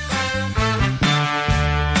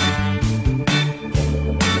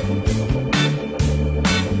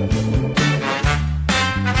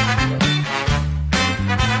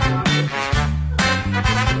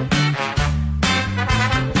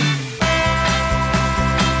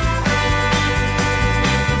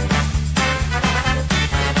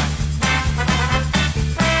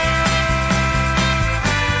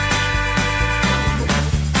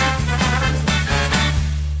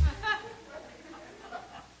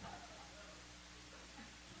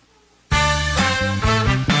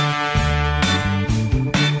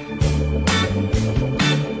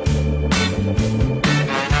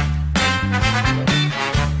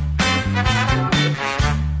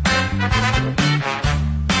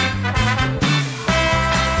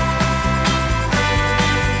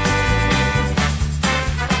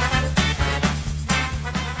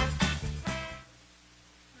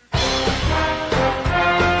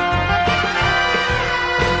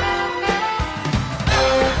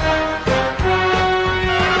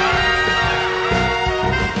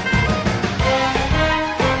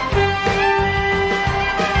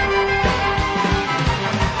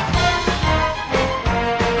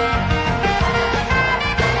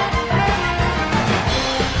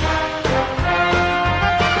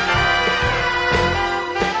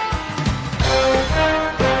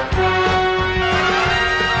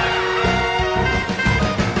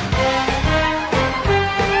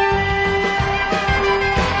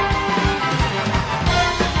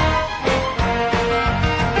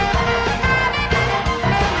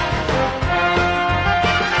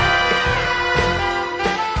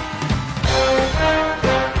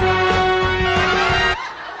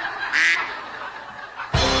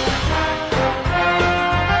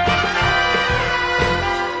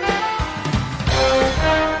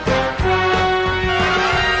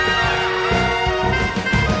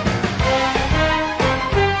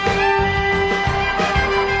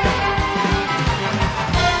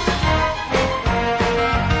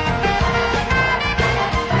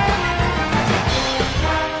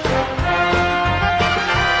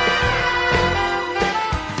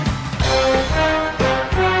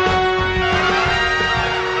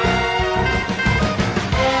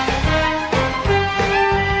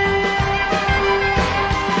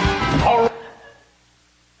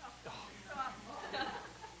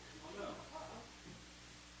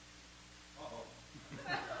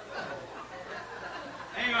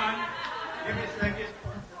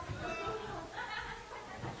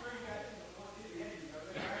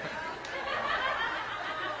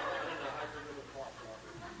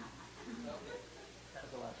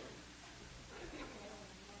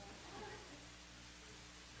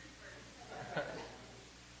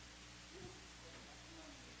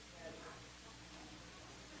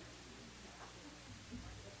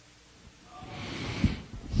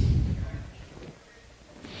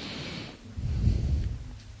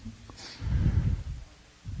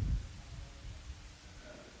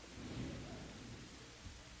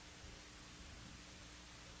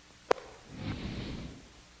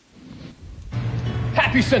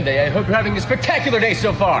 Happy Sunday. I hope you're having a spectacular day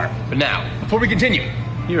so far. But now, before we continue,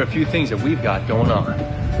 here are a few things that we've got going on.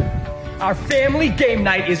 Our family game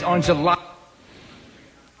night is on July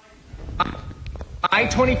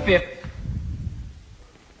 25th.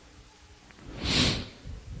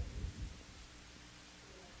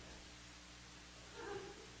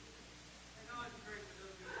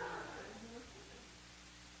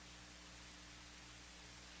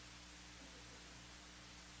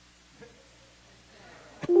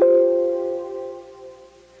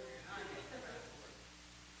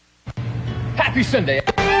 Happy Sunday.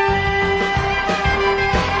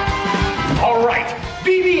 All right,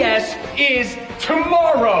 VBS is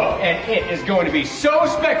tomorrow, and it is going to be so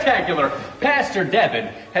spectacular. Pastor Devin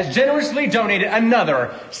has generously donated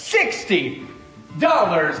another $60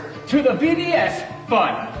 to the VBS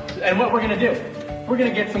fund. And what we're going to do, we're going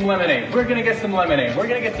to get some lemonade. We're going to get some lemonade. We're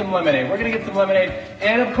going to get some lemonade. We're going to get some lemonade.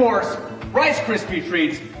 And of course, Rice Krispie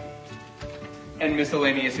treats and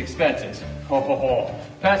miscellaneous expenses. Ho, ho, ho.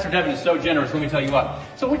 Pastor Devin is so generous, let me tell you what.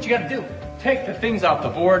 So what you got to do, take the things off the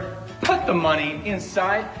board, put the money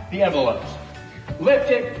inside the envelopes.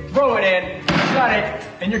 Lift it, throw it in, shut it,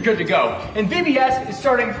 and you're good to go. And VBS is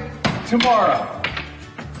starting tomorrow.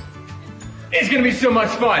 It's going to be so much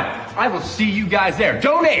fun. I will see you guys there.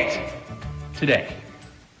 Donate today.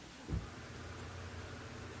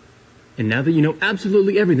 And now that you know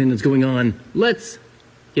absolutely everything that's going on, let's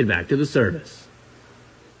get back to the service.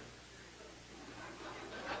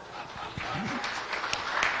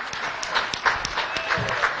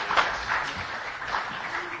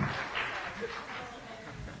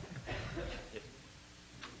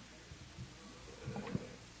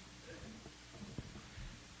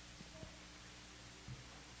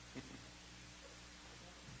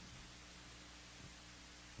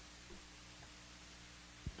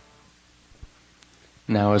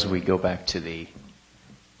 Now as we go back to the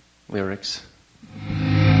lyrics.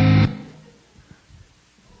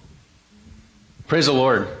 Praise the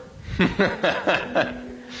Lord.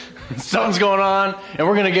 Something's going on, and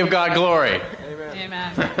we're going to give God glory.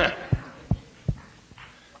 Amen.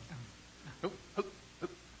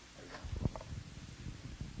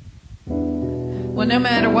 Well, no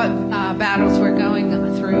matter what battles we're going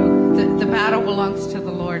through, the battle belongs to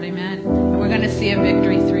the Lord. Amen. And we're going to see a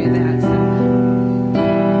victory through that. So.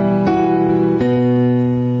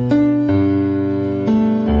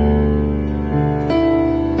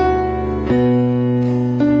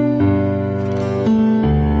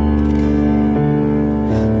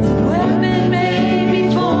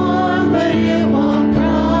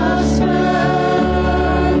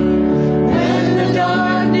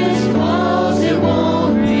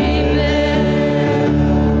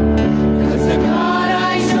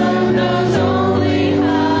 Only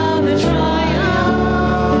how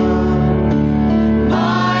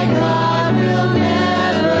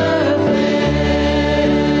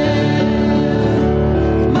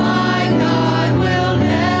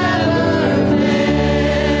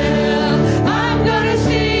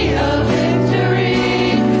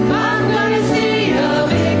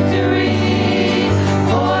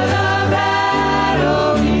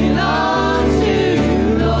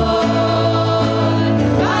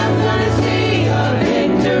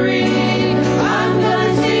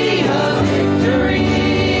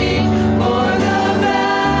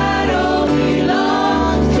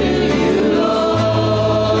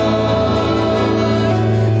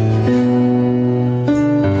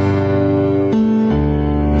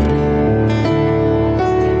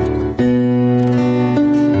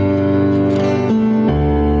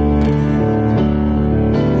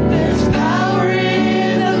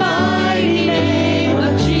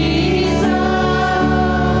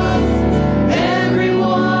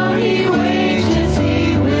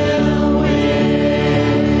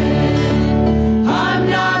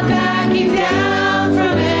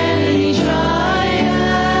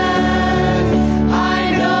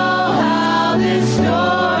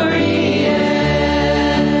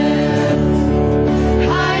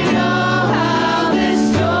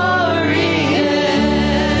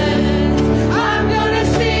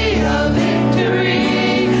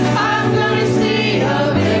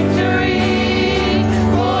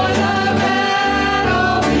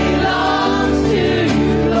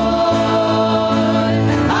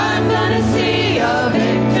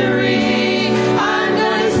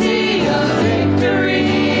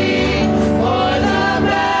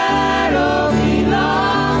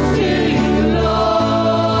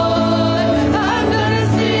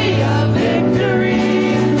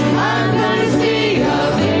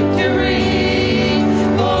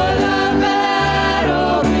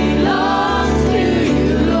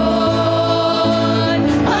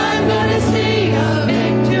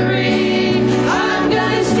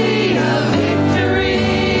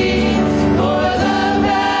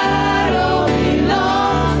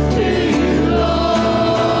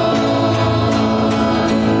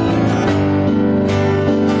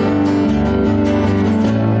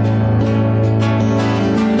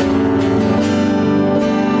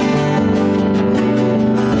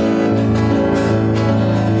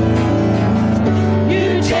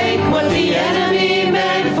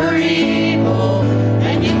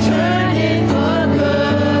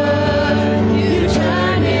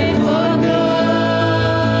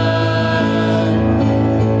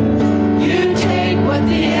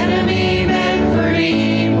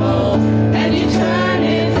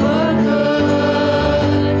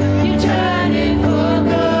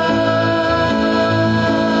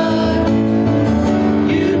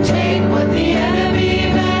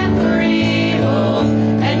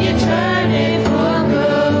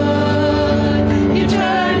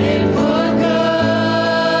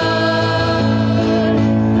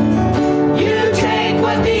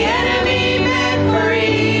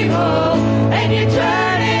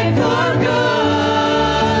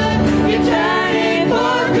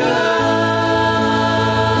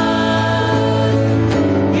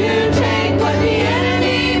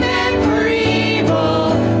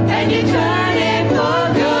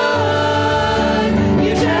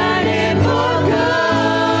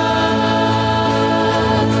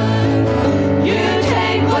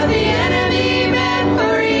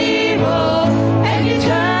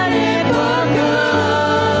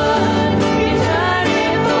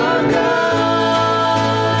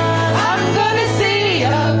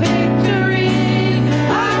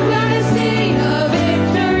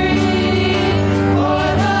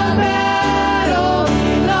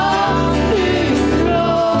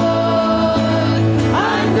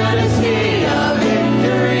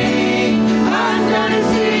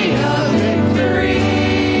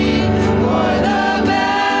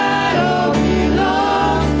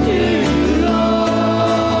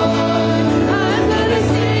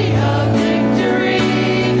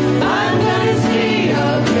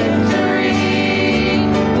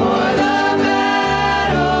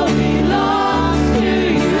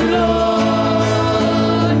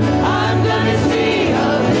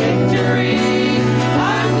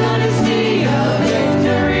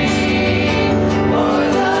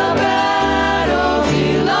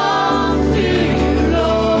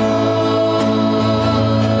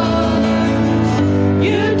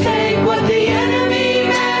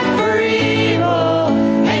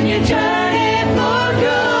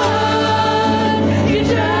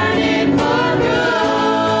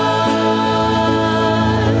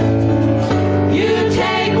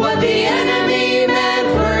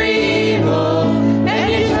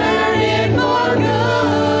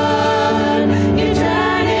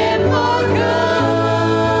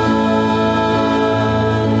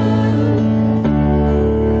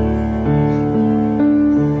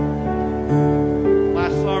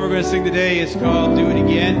sing today is called Do It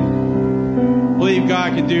Again. I believe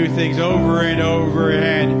God can do things over and over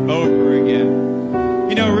and over again.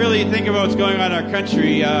 You know, really think about what's going on in our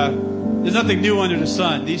country. There's nothing new under the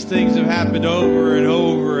sun. These things have happened over and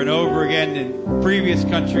over and over again in previous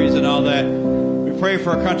countries and all that. We prayed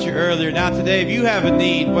for our country earlier. Now today, if you have a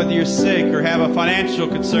need, whether you're sick or have a financial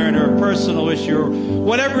concern or a personal issue or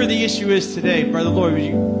whatever the issue is today, Brother Lloyd,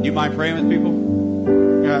 do you mind praying with people?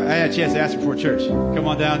 I had a chance to ask before church. Come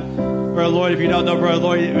on down. Brother Lloyd, if you don't know Brother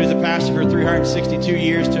Lloyd, he was a pastor for 362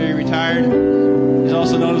 years till he retired. He's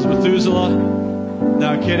also known as Methuselah. No,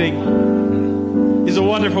 I'm kidding. He's a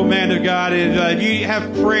wonderful man of God. And if you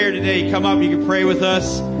have prayer today, come up. You can pray with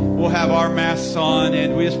us. We'll have our masks on.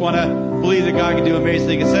 And we just want to believe that God can do amazing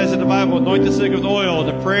things. It says in the Bible, anoint the sick with oil.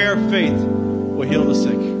 The prayer of faith will heal the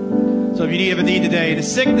sick. So if you have a need today, the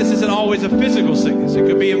sickness isn't always a physical sickness. It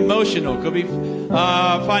could be emotional. It could be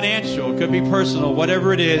financial. It could be personal.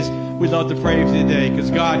 Whatever it is, we'd love to pray for you today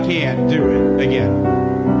because God can do it again.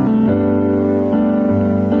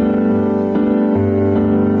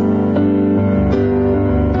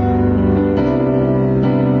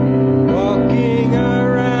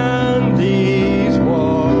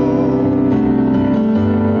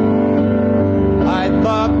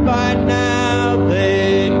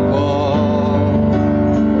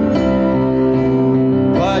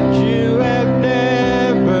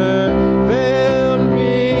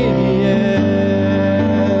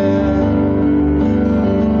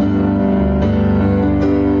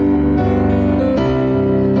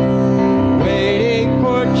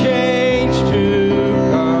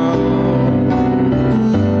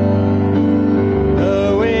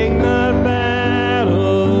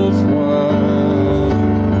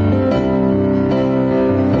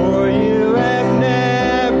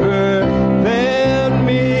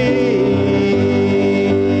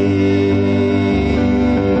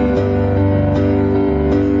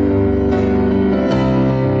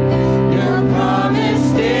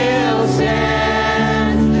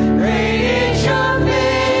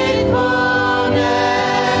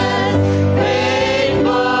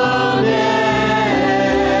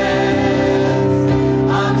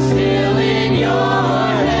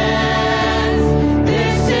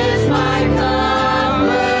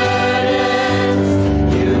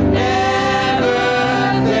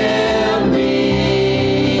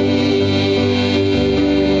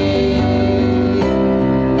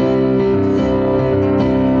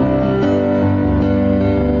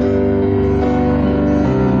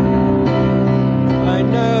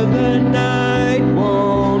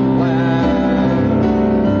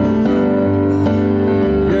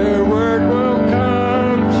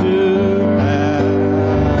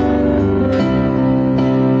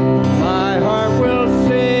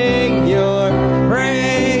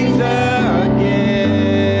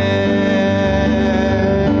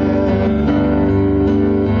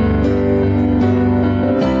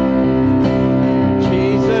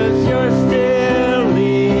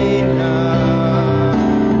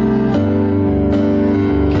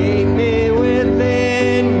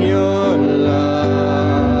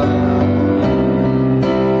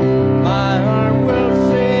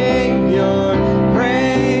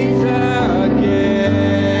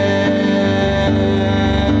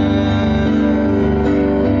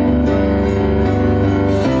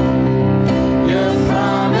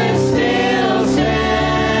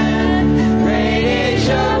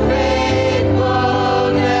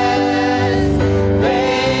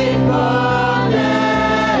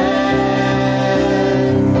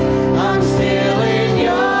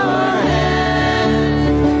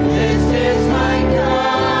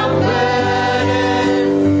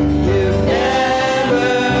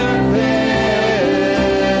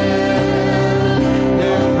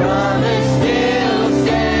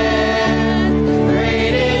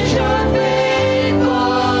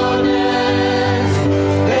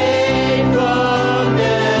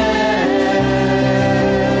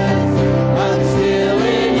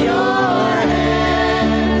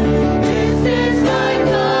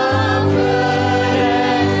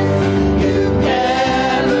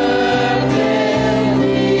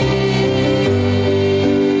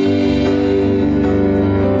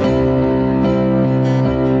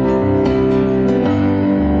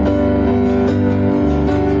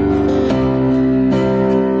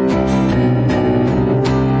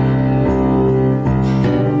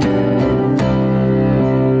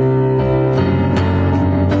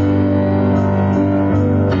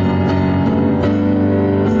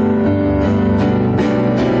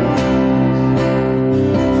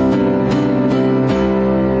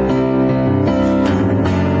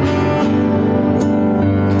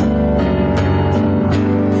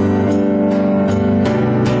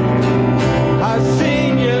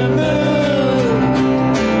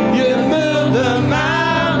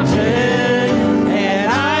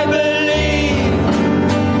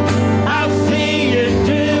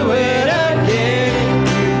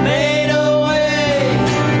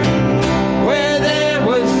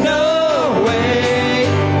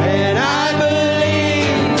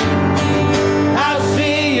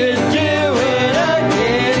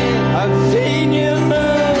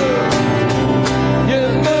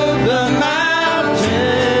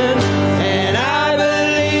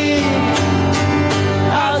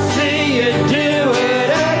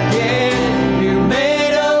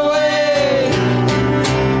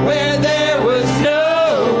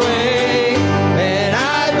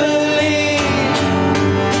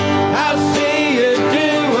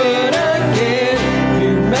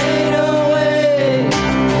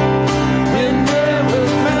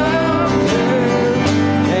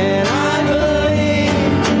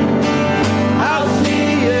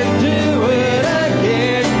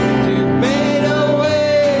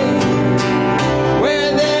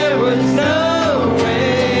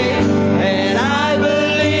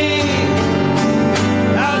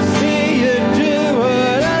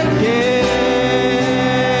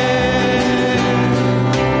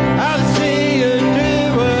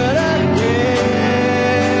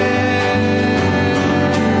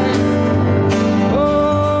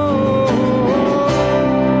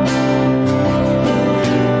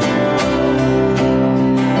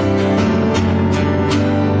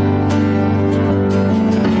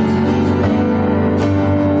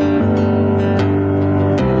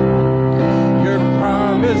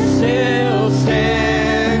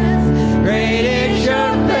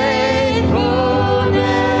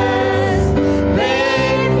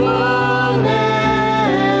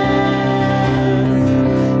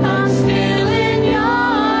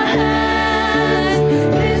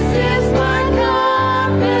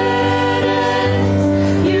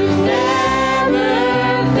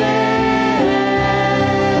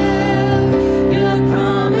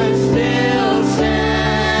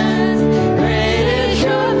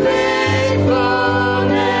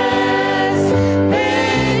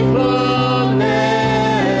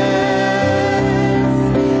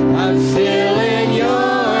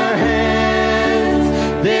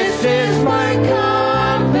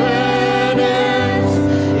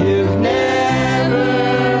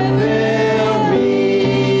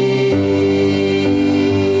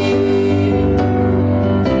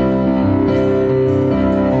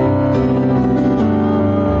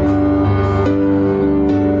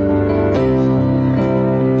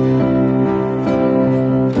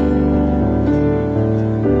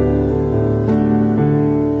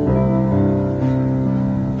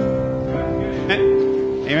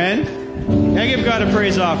 Amen? Yeah, give God a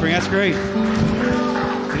praise offering. That's great.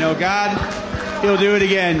 You know, God, He'll do it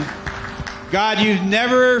again. God, you've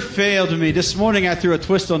never failed me. This morning I threw a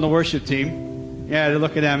twist on the worship team. Yeah, they're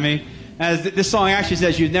looking at me. As this song actually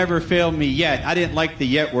says, you've never failed me yet. I didn't like the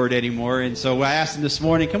yet word anymore. And so I asked them this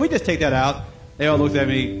morning, can we just take that out? They all looked at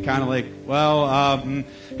me kind of like, well,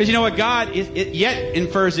 because you know what? God, yet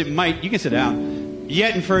infers it might. You can sit down.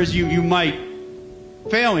 Yet infers you might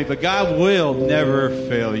fail me, but God will never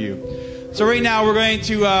fail you. So right now we're going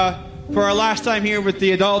to, for our last time here with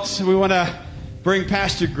the adults, we want to bring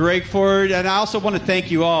Pastor Greg forward. And I also want to thank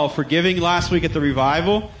you all for giving last week at the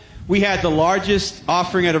revival. We had the largest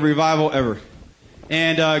offering at a revival ever.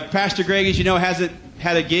 And Pastor Greg, as you know, hasn't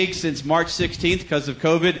had a gig since March 16th because of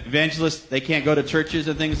COVID. Evangelists, they can't go to churches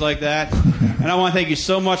and things like that. And I want to thank you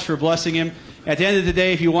so much for blessing him. At the end of the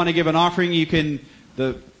day, if you want to give an offering, you can...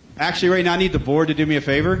 Actually, right now, I need the board to do me a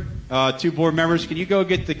favor. 2 board members, can you go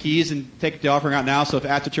get the keys and take the offering out now? So if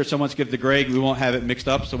after church someone's give to Greg, we won't have it mixed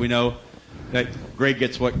up, so we know that Greg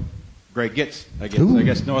gets what Greg gets. I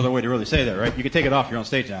guess no other way to really say that, right? You can take it off. You're on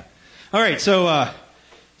stage now. All right, so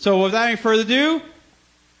without any further ado,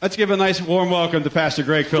 let's give a nice warm welcome to Pastor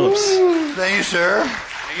Greg Phillips. Thank you, sir.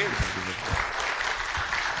 Thank you.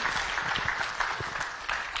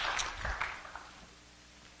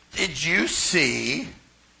 Did you see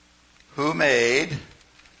who made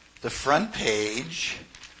the front page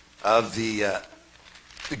of the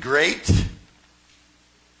great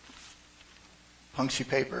Punxsutawney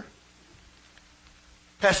paper?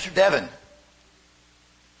 Pastor Devin.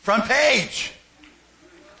 Front page.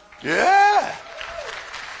 Yeah.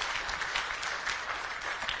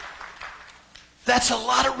 That's a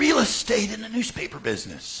lot of real estate in the newspaper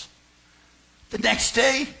business. The next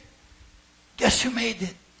day, guess who made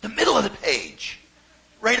it? The middle of the page.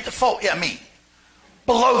 Right at the fold. Yeah, me.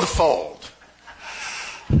 Below the fold.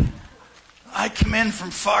 I come in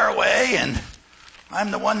from far away, and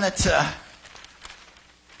I'm the one that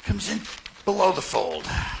comes in below the fold.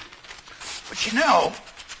 But you know,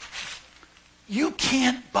 you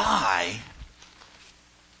can't buy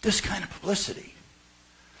this kind of publicity.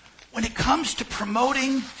 When it comes to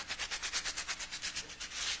promoting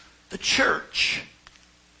the church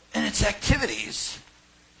and its activities,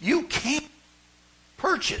 you can't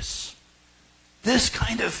purchase this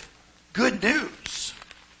kind of good news.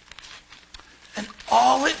 And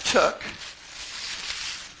all it took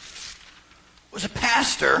was a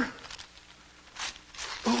pastor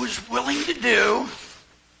who was willing to do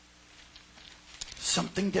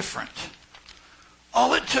something different.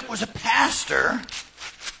 All it took was a pastor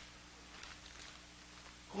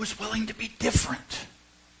who was willing to be different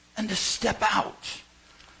and to step out.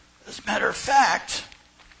 As a matter of fact,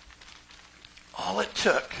 all it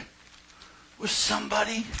took was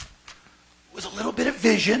somebody with a little bit of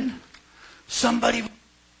vision, somebody with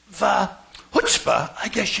chutzpah, I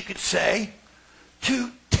guess you could say, to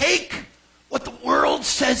take what the world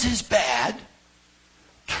says is bad,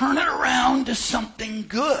 turn it around to something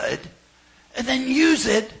good, and then use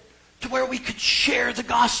it to where we could share the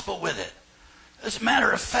gospel with it. As a matter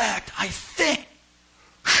of fact, I think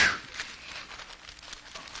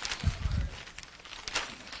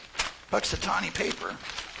Punxsutawney paper.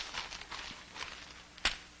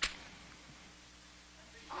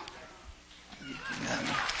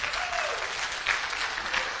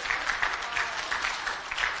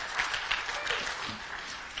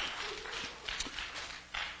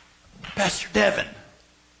 Pastor Devin,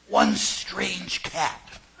 one strange cat.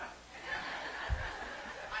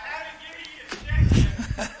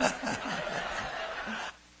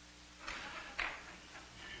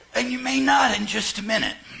 And you may not in just a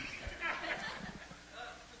minute.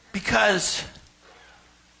 Because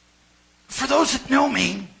for those that know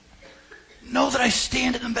me, know that I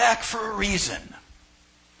stand in the back for a reason.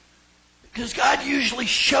 Because God usually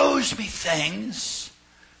shows me things,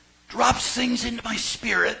 drops things into my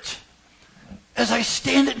spirit, as I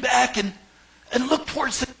stand in back and look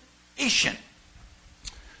towards the nation.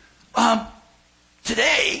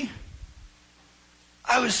 Today,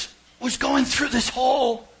 I was going through this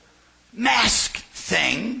whole mask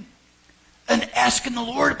thing and asking the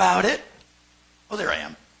Lord about it. Oh, there I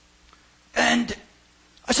am. And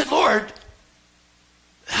I said, Lord,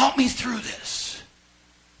 help me through this.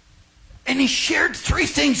 And he shared 3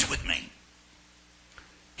 things with me.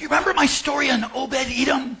 Do you remember my story on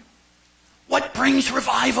Obed-Edom? What brings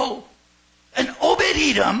revival? And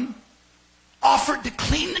Obed-Edom offered to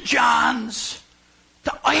clean the johns,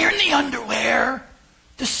 to iron the underwear,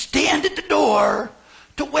 to stand at the door,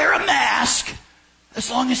 to wear a mask,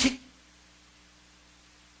 as long as he...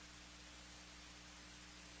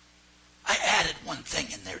 I added one thing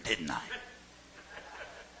in there.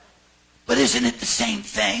 isn't it the same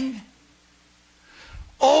thing?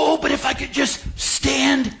 Oh, but if I could just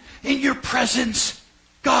stand in your presence,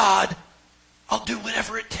 God, I'll do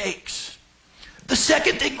whatever it takes. The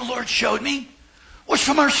second thing the Lord showed me was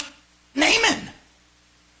from our Naaman.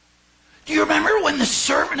 Do you remember when the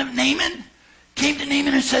servant of Naaman came to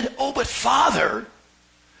Naaman and said, oh, but Father,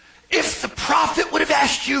 if the prophet would have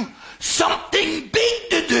asked you something big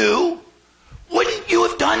to do, wouldn't you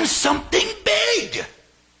have done something big?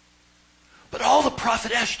 But all the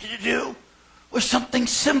prophet asked you to do was something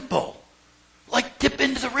simple, like dip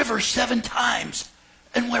into the river 7 times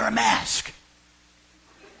and wear a mask.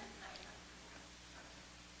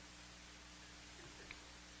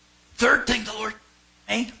 Third thing the Lord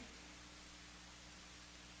made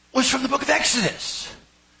was from the book of Exodus.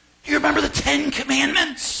 Do you remember the 10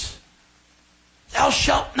 Commandments? Thou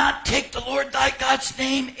shalt not take the Lord thy God's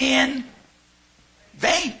name in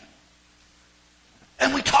vain.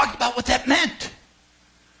 And we talked about what that meant.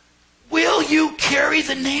 Will you carry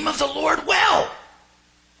the name of the Lord well?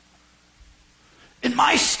 In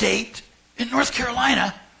my state, in North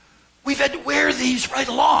Carolina, we've had to wear these right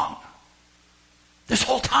along this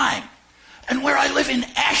whole time. And where I live in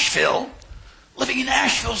Asheville, living in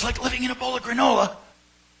Asheville is like living in a bowl of granola.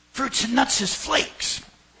 Fruits and nuts is flakes.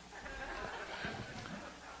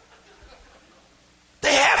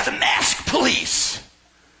 They have the mask police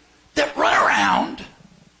that run around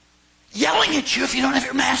yelling at you if you don't have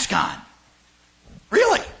your mask on.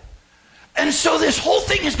 Really. And so this whole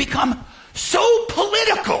thing has become so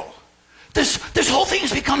political. This whole thing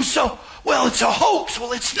has become so, well, it's a hoax.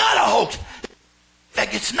 Well, it's not a hoax. In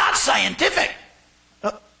fact, it's not scientific.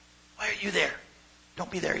 Why are you there? Don't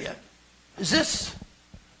be there yet. Is this?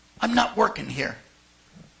 I'm not working here.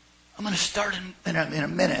 I'm going to start in a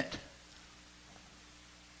minute.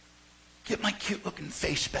 Get my cute looking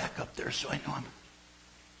face back up there so I know I'm...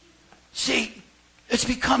 See, it's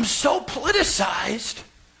become so politicized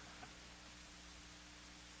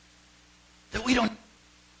that we don't...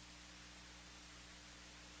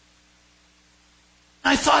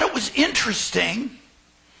 I thought it was interesting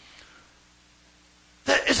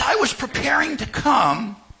that as I was preparing to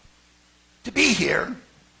come to be here,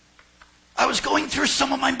 I was going through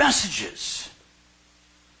some of my messages.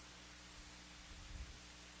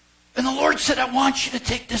 And the Lord said, I want you to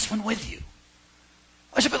take this one with you.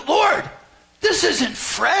 I said, but Lord, this isn't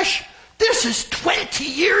fresh. This is 20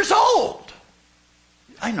 years old.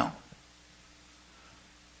 I know.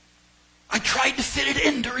 I tried to fit it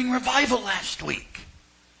in during revival last week.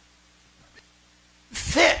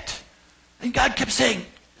 Fit. And God kept saying,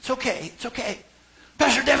 it's okay, it's okay.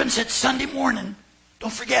 Pastor Devin said, Sunday morning,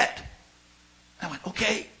 don't forget. I went,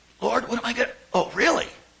 okay, Lord, what am I going to... Oh, really?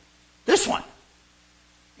 This one?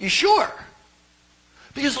 You sure?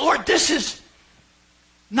 Because, Lord, this is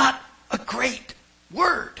not a great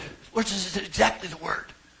word. Lord, this is exactly the word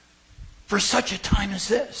for such a time as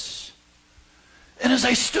this. And as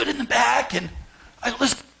I stood in the back and I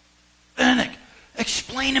listened and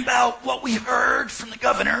explained about what we heard from the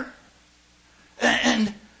governor,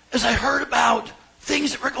 and as I heard about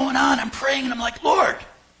things that were going on, I'm praying and I'm like, Lord,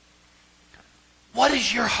 what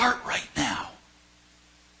is your heart right now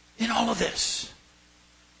in all of this?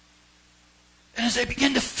 And as I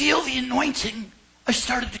began to feel the anointing, I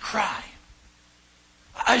started to cry.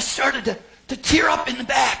 I started to tear up in the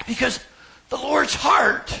back because the Lord's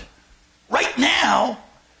heart right now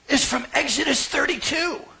is from Exodus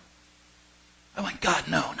 32. I went, God,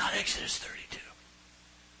 no, not Exodus 32.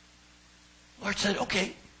 The Lord said,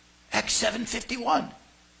 okay, Acts 7:51.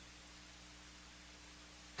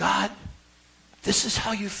 God, this is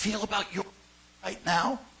how you feel about your right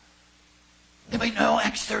now? Anybody know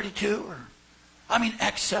Acts 32?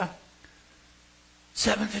 Acts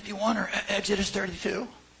 7:51 or Exodus 32?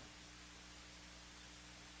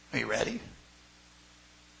 Are you ready?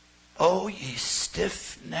 Oh, ye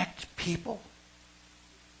stiff-necked people.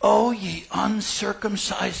 Oh, ye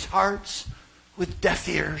uncircumcised hearts with deaf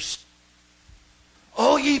ears.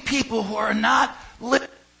 Oh, ye people who are not lit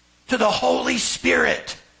to the Holy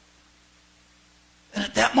Spirit. And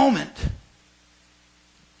at that moment,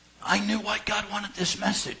 I knew why God wanted this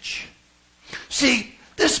message. See,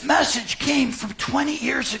 this message came from 20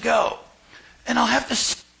 years ago. And I'll have to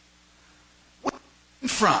say where it came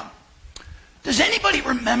from. Does anybody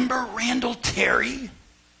remember Randall Terry?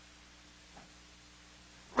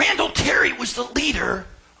 Randall Terry was the leader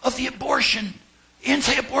of the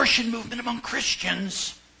anti-abortion movement among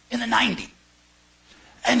Christians in the 90s.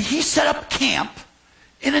 And he set up camp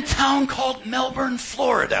in a town called Melbourne,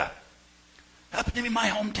 Florida. Happened to be my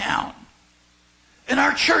hometown. And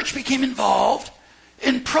our church became involved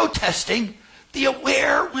in protesting the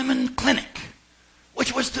Aware Women Clinic,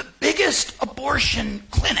 which was the biggest abortion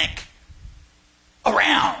clinic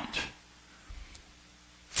around.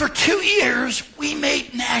 For 2 years, we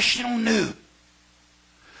made national news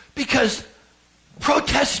because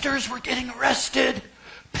protesters were getting arrested,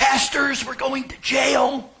 pastors were going to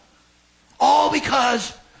jail, all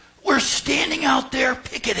because we're standing out there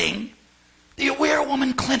picketing the Aware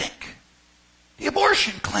Woman Clinic, the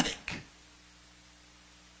abortion clinic.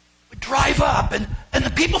 We'd drive up, and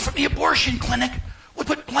the people from the abortion clinic would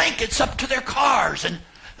put blankets up to their cars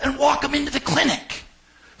and walk them into the clinic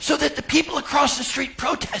so that the people across the street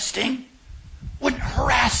protesting wouldn't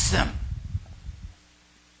harass them.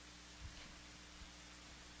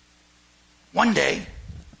 One day, there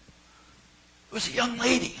was a young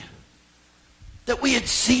lady that we had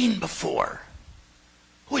seen before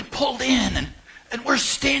who had pulled in, and we're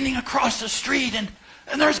standing across the street, and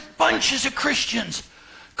there's bunches of Christians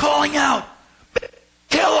calling out,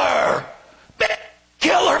 "Kill her!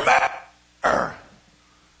 Kill her! Murder!"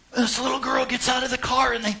 And this little girl gets out of the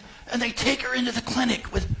car, and they take her into the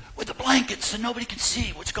clinic with the blankets so nobody can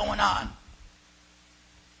see what's going on.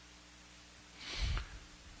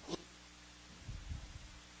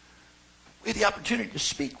 We had the opportunity to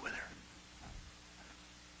speak with her.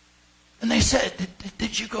 And they said,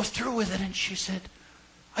 did you go through with it? And she said,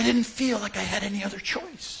 I didn't feel like I had any other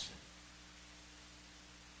choice.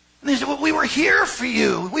 And they said, well, we were here for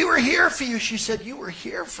you. We were here for you. She said, you were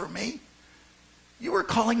here for me. You were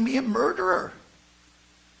calling me a murderer.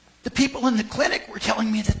 The people in the clinic were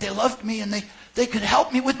telling me that they loved me and they could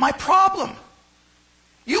help me with my problem.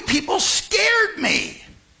 You people scared me.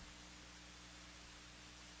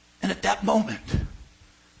 And at that moment,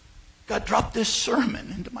 God dropped this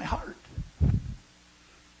sermon into my heart.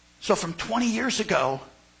 So from 20 years ago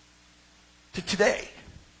to today,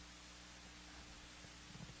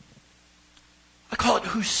 I call it,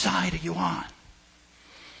 whose side are you on?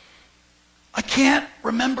 I can't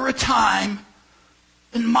remember a time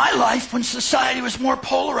in my life when society was more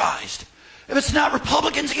polarized. If it's not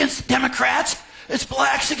Republicans against Democrats, it's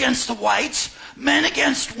blacks against the whites, men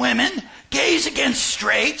against women, gays against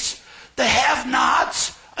straights, the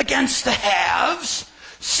have-nots against the haves,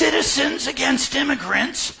 citizens against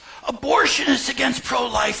immigrants, abortionists against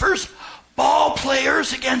pro-lifers, ball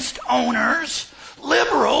players against owners,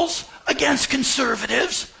 liberals against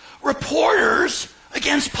conservatives, reporters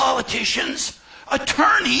against politicians,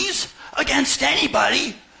 attorneys against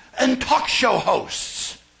anybody, and talk show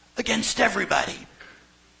hosts against everybody.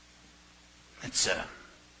 That's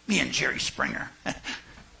me and Jerry Springer.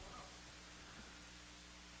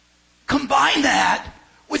 Combine that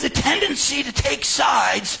with a tendency to take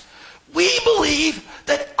sides, we believe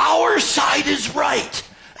that our side is right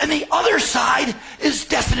and the other side is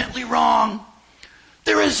definitely wrong.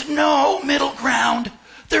 There is no middle ground.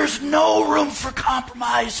 There's no room for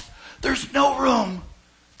compromise. There's no room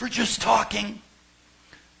for just talking.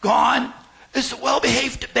 Gone is the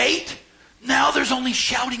well-behaved debate. Now there's only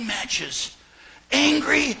shouting matches.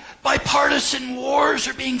 Angry, bipartisan wars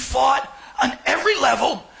are being fought on every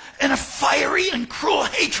level, and a fiery and cruel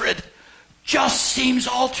hatred just seems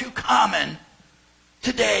all too common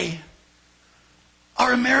today.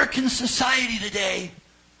 Our American society today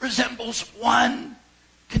resembles one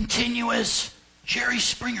continuous Jerry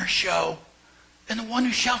Springer show, and the one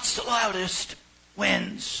who shouts the loudest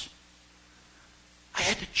wins. I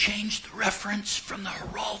had to change the reference from the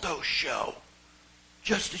Geraldo show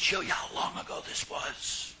just to show you how long ago this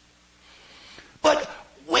was. But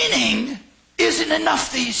winning isn't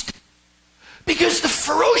enough these days, because the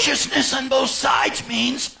ferociousness on both sides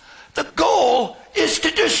means the goal is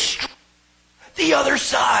to destroy the other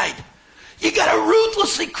side. You got to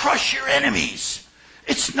ruthlessly crush your enemies.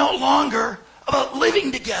 It's no longer about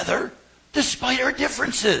living together despite our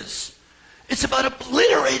differences. It's about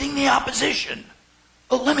obliterating the opposition,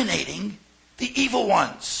 eliminating the evil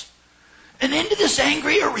ones. And into this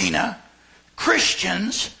angry arena,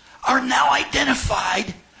 Christians are now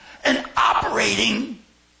identified and operating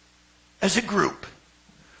as a group.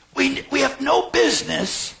 We have no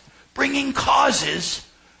business bringing causes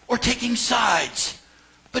or taking sides,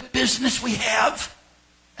 but business we have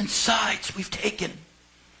and sides we've taken.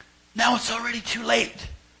 Now it's already too late.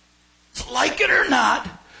 So like it or not,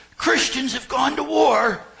 Christians have gone to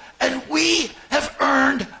war, and we have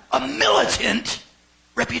earned a militant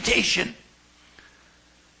reputation.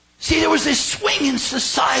 See, there was this swing in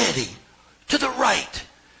society to the right,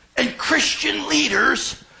 and Christian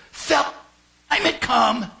leaders felt time had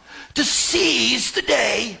come to seize the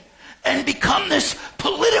day and become this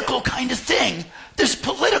political kind of thing, this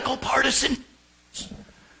political partisan.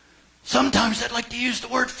 Sometimes I'd like to use the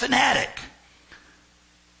word fanatic.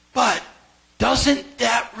 But doesn't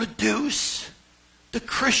that reduce the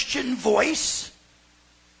Christian voice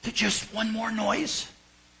to just one more noise?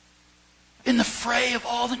 In the fray of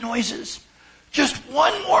all the noises, just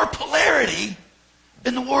one more polarity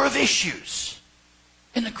in the war of issues,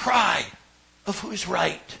 in the cry of who's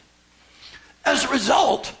right. As a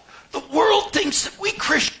result, the world thinks that we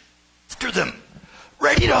Christians are after them,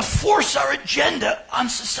 ready to force our agenda on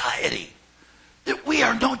society, that we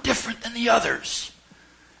are no different than the others.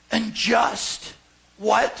 And just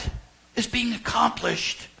what is being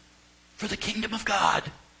accomplished for the kingdom of God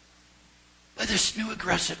by this new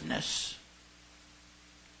aggressiveness.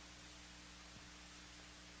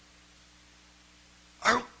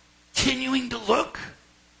 Are we continuing to look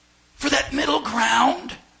for that middle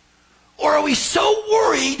ground? Or are we so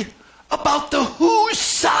worried about the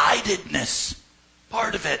whose-sidedness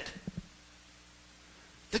part of it?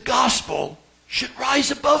 The gospel should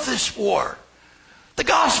rise above this war. The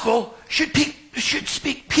gospel should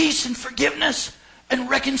speak peace and forgiveness and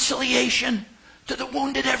reconciliation to the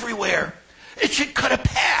wounded everywhere. It should cut a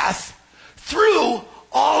path through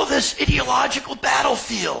all of this ideological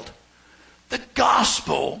battlefield. The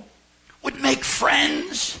gospel would make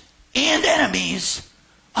friends and enemies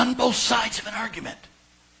on both sides of an argument.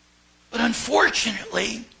 But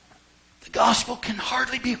unfortunately, the gospel can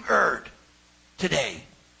hardly be heard today.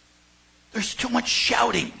 There's too much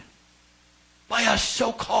shouting by us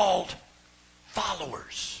so-called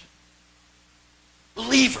followers,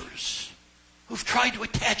 believers who've tried to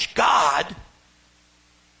attach God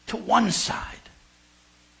to one side.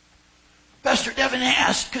 Pastor Devin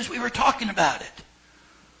asked, because we were talking about it,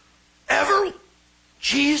 ever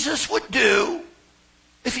Jesus would do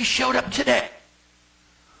if he showed up today?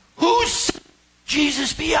 Who's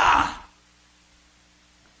Jesus be on?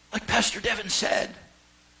 Like Pastor Devin said,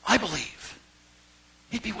 I believe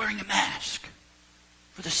he'd be wearing a mask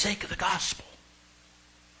for the sake of the gospel.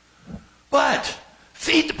 But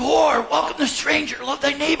feed the poor, welcome the stranger, love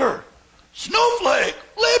thy neighbor. Snowflake,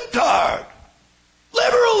 libtard,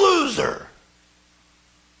 liberal loser.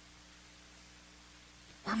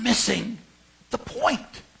 We're missing the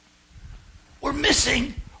point. We're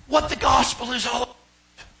missing what the gospel is all about.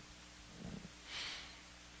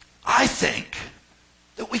 I think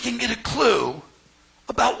that we can get a clue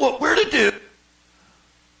about what we're to do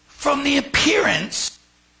from the appearance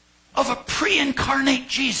of a pre-incarnate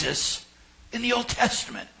Jesus in the Old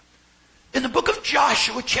Testament. In the book of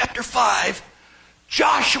Joshua, chapter 5,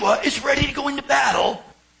 Joshua is ready to go into battle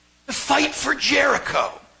to fight for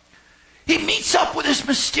Jericho. He meets up with this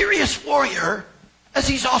mysterious warrior as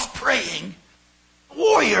he's off praying. The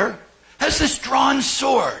warrior has this drawn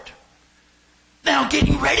sword. Now,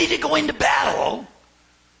 getting ready to go into battle,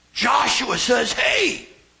 Joshua says, hey,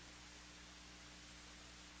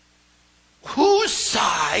 whose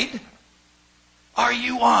side are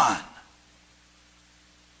you on?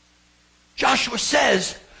 Joshua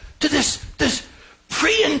says to this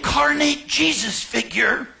pre-incarnate Jesus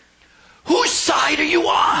figure, whose side are you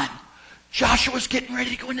on? Joshua's getting ready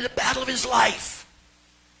to go into the battle of his life.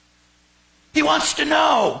 He wants to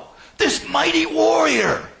know, this mighty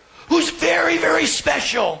warrior who's very, very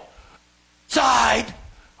special, side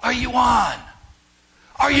are you on?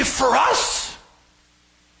 Are you for us?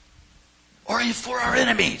 Or are you for our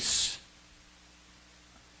enemies?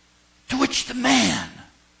 To which the man,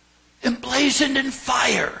 emblazoned in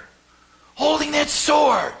fire, holding that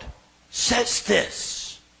sword, says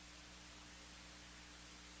this: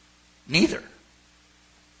 neither.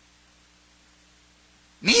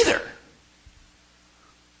 Neither.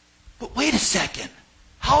 But wait a second.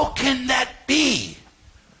 How can that be?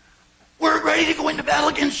 We're ready to go into battle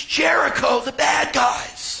against Jericho, the bad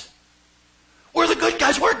guys. We're the good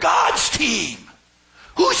guys. We're God's team.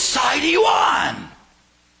 Whose side are you on?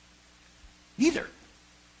 Neither.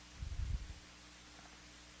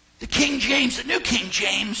 The King James, the New King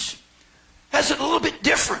James, has it a little bit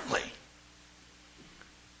differently.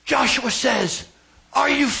 Joshua says, are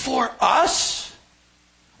you for us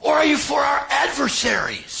or are you for our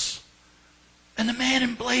adversaries? And the man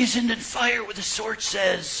emblazoned in fire with a sword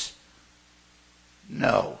says,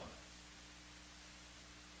 no.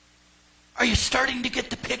 Are you starting to get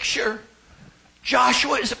the picture?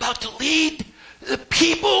 Joshua is about to lead the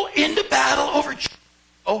people into battle over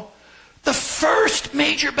Jericho, the first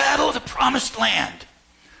major battle of the Promised Land.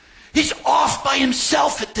 He's off by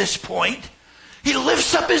himself at this point. He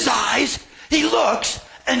lifts up his eyes, he looks,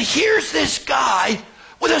 and here's this guy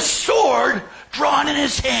with a sword drawn in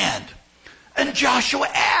his hand. And Joshua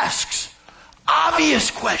asks, obvious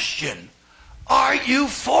question, are you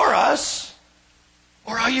for us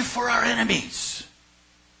or are you for our enemies?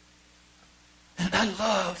 And I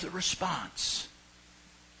love the response.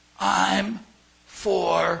 I'm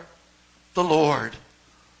for the Lord.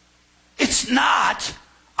 It's not,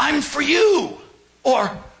 I'm for you,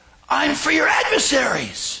 or I'm for your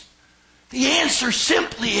adversaries. The answer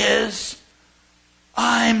simply is,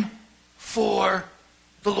 I'm for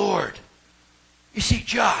the Lord. You see,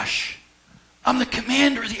 Josh, I'm the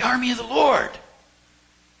commander of the army of the Lord.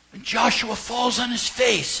 And Joshua falls on his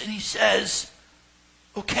face and he says,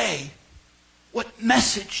 okay, what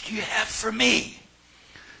message do you have for me?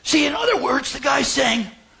 See, in other words, the guy's saying,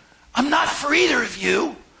 I'm not for either of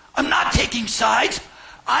you. I'm not taking sides.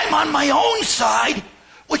 I'm on my own side,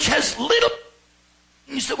 which has little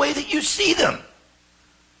things the way that you see them.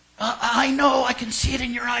 I know, I can see it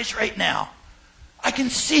in your eyes right now. I can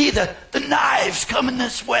see the knives coming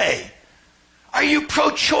this way. Are you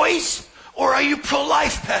pro-choice or are you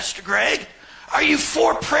pro-life, Pastor Greg? Are you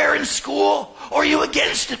for prayer in school or are you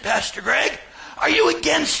against it, Pastor Greg? Are you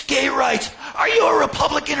against gay rights? Are you a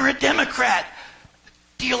Republican or a Democrat?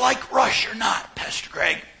 Do you like Rush or not, Pastor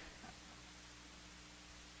Greg?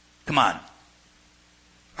 Come on.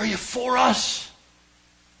 Are you for us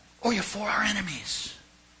or are you for our enemies?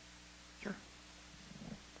 Sure.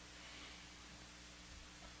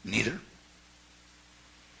 Neither.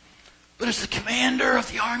 But as the commander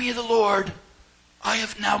of the army of the Lord, I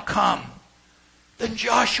have now come. Then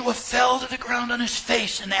Joshua fell to the ground on his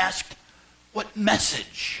face and asked, what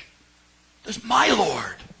message does my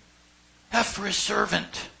Lord have for his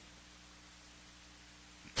servant?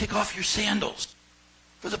 Take off your sandals,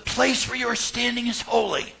 for the place where you are standing is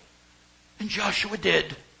holy. And Joshua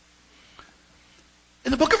did.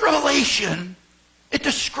 In the book of Revelation, it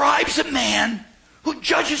describes a man who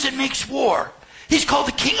judges and makes war. He's called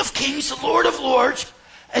the King of Kings, the Lord of Lords,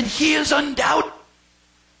 and he is undoubtedly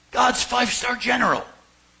God's 5-star general.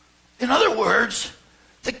 In other words,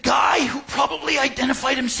 the guy who probably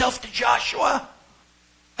identified himself to Joshua,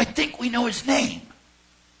 I think we know his name.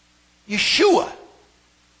 Yeshua.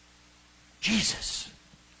 Jesus.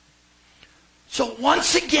 So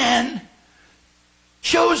once again,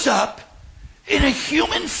 shows up in a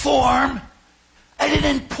human form at an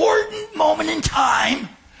important moment in time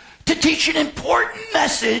to teach an important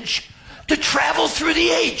message to travel through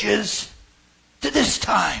the ages to this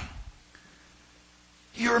time.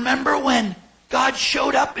 Do you remember when God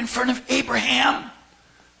showed up in front of Abraham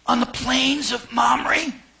on the plains of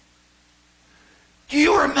Mamre? Do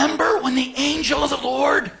you remember when the angel of the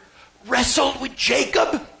Lord wrestled with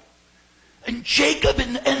Jacob? And Jacob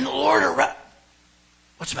and the Lord are...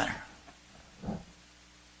 What's the matter?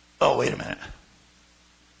 Oh, wait a minute.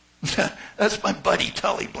 That's my buddy,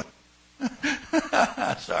 Tully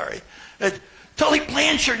Blanchard. Sorry. Tully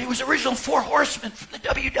Blanchard, he was original Four Horsemen from the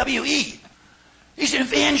WWE. He's an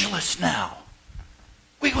evangelist now.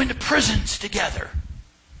 We go into prisons together.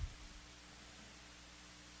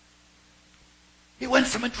 He went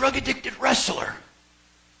from a drug-addicted wrestler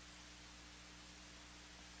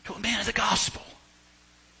to a man of the gospel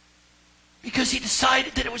because he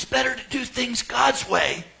decided that it was better to do things God's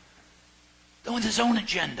way than with his own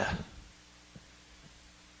agenda.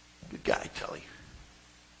 Good guy, Tully.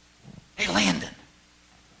 Hey, Landon.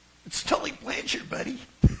 It's Tully Blanchard, buddy.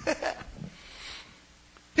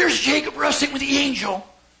 Here's Jacob wrestling with the angel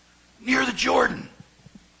near the Jordan.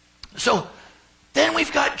 So then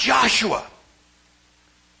we've got Joshua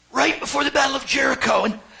right before the Battle of Jericho.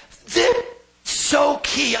 And this is so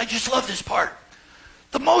key. I just love this part.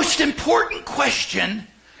 The most important question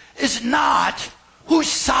is not whose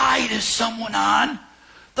side is someone on.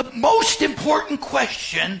 The most important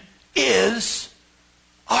question is,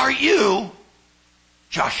 are you,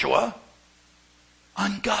 Joshua,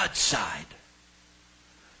 on God's side?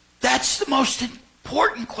 That's the most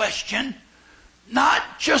important question,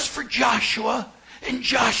 not just for Joshua in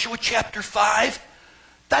Joshua chapter 5.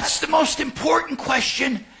 That's the most important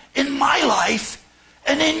question in my life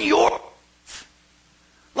and in your life.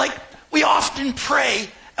 Like, we often pray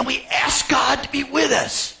and we ask God to be with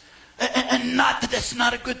us. And not that that's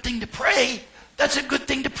not a good thing to pray. That's a good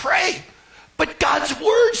thing to pray. But God's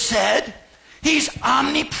word said he's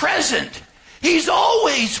omnipresent. He's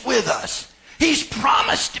always with us. He's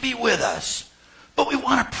promised to be with us. But we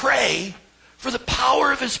want to pray for the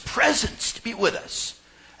power of his presence to be with us.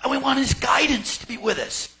 And we want his guidance to be with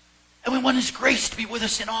us. And we want his grace to be with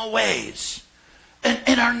us in all ways.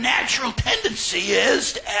 And our natural tendency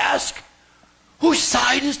is to ask, whose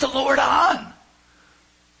side is the Lord on?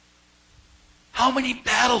 How many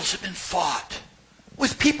battles have been fought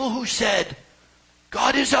with people who said,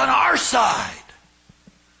 God is on our side?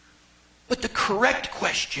 But the correct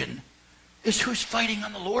question is, who's fighting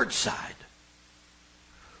on the Lord's side?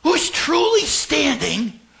 Who's truly standing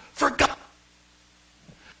standing for God?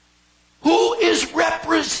 Who is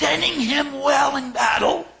representing him well in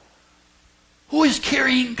battle? Who is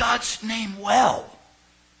carrying God's name well?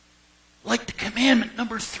 Like the commandment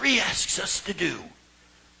number 3 asks us to do.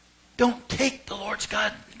 Don't take the Lord's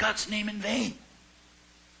God's name in vain.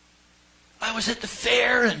 I was at the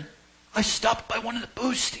fair and I stopped by one of the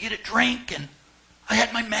booths to get a drink, and I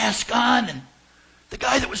had my mask on, and the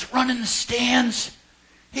guy that was running the stands,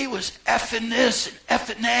 he was effing this and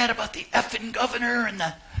effing that about the effing governor and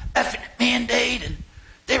the effing mandate, and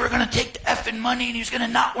they were going to take the effing money and he was going to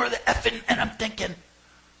not wear the effing, and I'm thinking,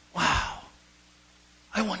 wow,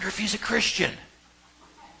 I wonder if he's a Christian.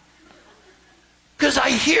 Because I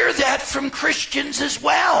hear that from Christians as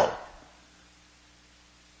well.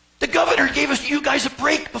 The governor gave us, you guys, a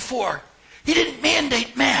break before. He didn't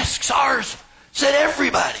mandate masks. Ours said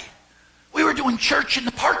everybody. We were doing church in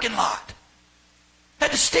the parking lot.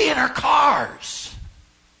 Had to stay in our cars.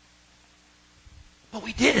 But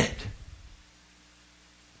we did it.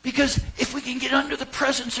 Because if we can get under the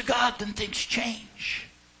presence of God, then things change.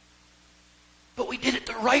 But we did it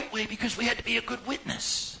the right way because we had to be a good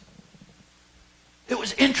witness. It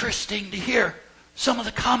was interesting to hear some of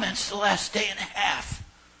the comments the last day and a half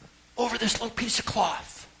over this little piece of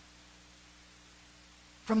cloth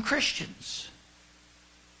from Christians.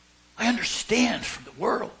 I understand from the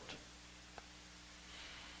world.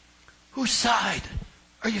 Whose side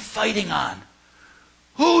are you fighting on?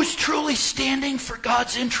 Who's truly standing for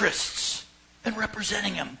God's interests and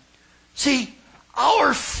representing him? See,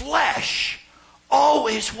 our flesh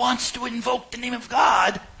always wants to invoke the name of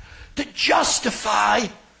God to justify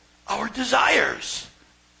our desires,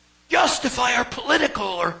 justify our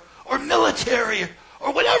political or military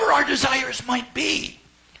or whatever our desires might be.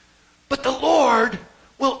 But the Lord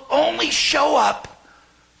will only show up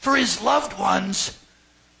for his loved ones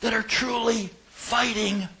that are truly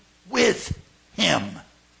fighting with him.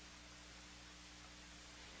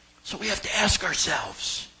 So we have to ask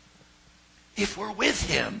ourselves, if we're with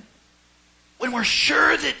him, when we're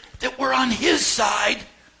sure that we're on his side,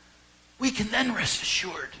 we can then rest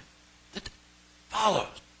assured that it follows.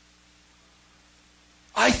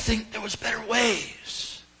 I think there was better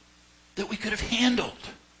ways that we could have handled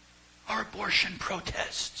our abortion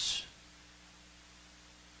protests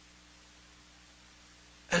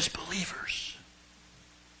as believers.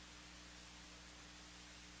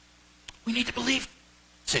 We need to believe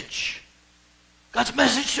God's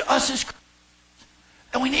message to us is,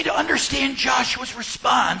 and we need to understand Joshua's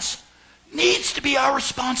response needs to be our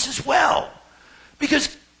response as well.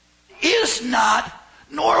 Because he is not,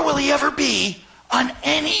 nor will he ever be, on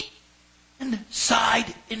any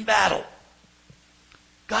side in battle.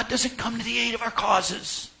 God doesn't come to the aid of our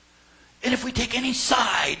causes. And if we take any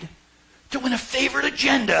side to win a favored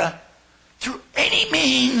agenda through any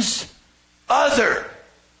means other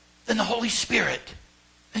than the Holy Spirit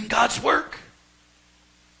and God's work,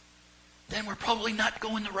 then we're probably not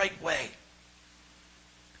going the right way.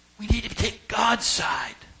 We need to take God's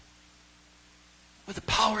side with the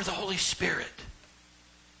power of the Holy Spirit.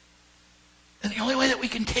 And the only way that we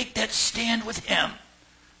can take that stand with him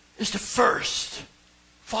is to first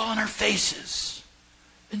fall on our faces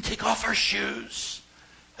and take off our shoes.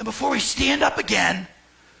 And before we stand up again,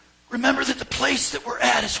 remember that the place that we're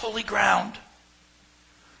at is holy ground.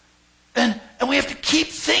 And we have to keep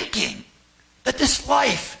thinking that this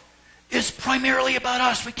life is primarily about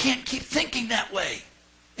us. We can't keep thinking that way.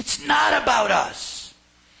 It's not about us.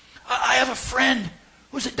 I have a friend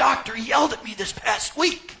who's a doctor. He yelled at me this past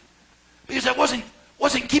week because I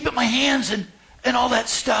wasn't keeping my hands and all that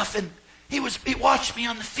stuff. And he watched me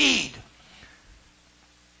on the feed.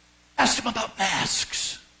 Asked him about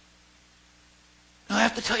masks. Now I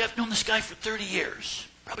have to tell you, I've known this guy for 30 years,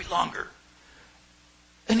 probably longer.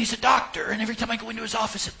 And he's a doctor, and every time I go into his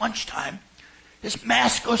office at lunchtime, his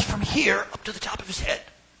mask goes from here up to the top of his head.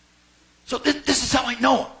 So this is how I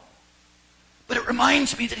know him. But it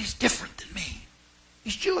reminds me that he's different than me.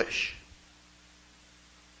 He's Jewish.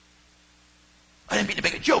 I didn't mean to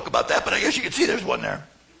make a joke about that, but I guess you can see there's one there.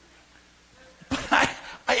 But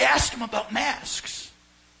I asked him about masks.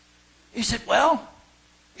 He said, I've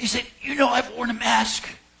worn a mask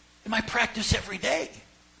in my practice every day.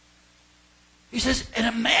 He says, and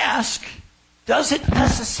a mask doesn't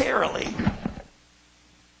necessarily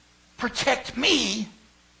protect me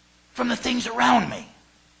from the things around me.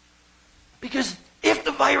 Because if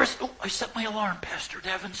the virus... Oh, I set my alarm, Pastor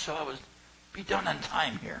Devin, so I would be done on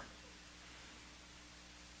time here.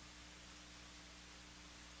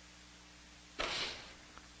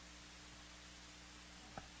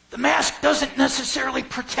 The mask doesn't necessarily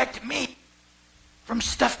protect me from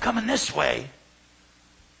stuff coming this way.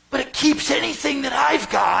 keeps anything that I've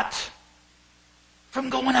got from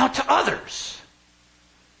going out to others.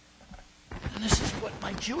 And this is what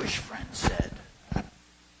my Jewish friend said.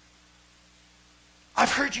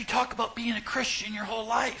 I've heard you talk about being a Christian your whole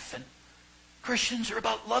life, and Christians are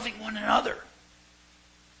about loving one another.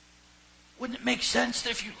 Wouldn't it make sense that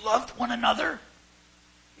if you loved one another,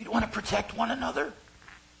 you'd want to protect one another?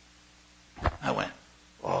 I went,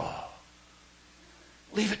 oh,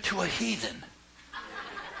 leave it to a heathen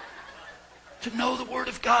to know the Word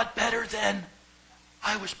of God better than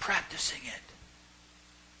I was practicing it.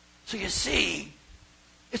 So you see,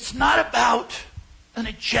 it's not about an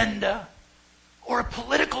agenda or a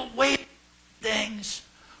political way of things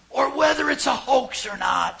or whether it's a hoax or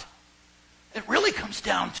not. It really comes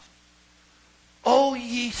down to, oh,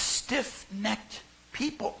 ye stiff-necked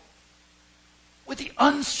people with the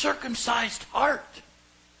uncircumcised heart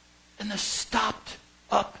and the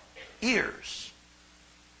stopped-up ears.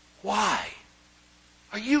 Why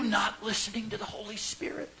are you not listening to the Holy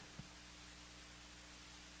Spirit?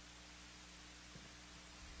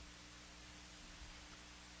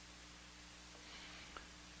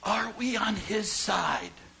 Are we on His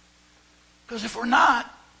side? Because if we're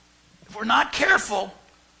not careful,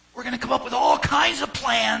 we're going to come up with all kinds of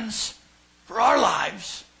plans for our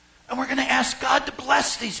lives, and we're going to ask God to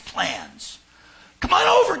bless these plans. Come on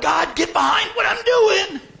over, God, get behind what I'm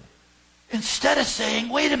doing. Instead of saying,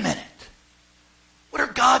 wait a minute, what are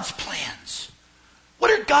God's plans?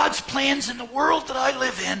 What are God's plans in the world that I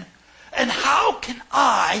live in, and how can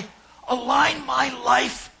I align my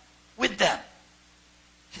life with them?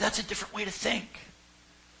 See, that's a different way to think.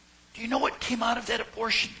 Do you know what came out of that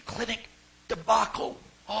abortion clinic debacle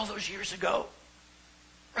all those years ago?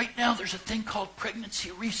 Right now there's a thing called Pregnancy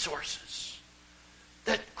Resources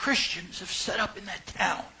that Christians have set up in that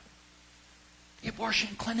town. The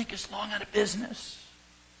abortion clinic is long out of business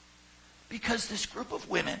because this group of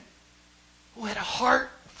women who had a heart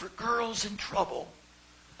for girls in trouble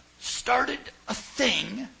started a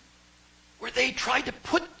thing where they tried to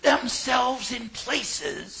put themselves in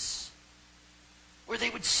places where they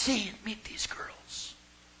would see and meet these girls.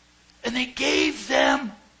 And they gave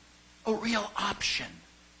them a real option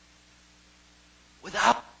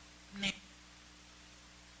without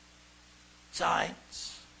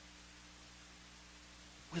sides,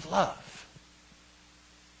 with love.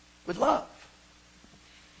 With love.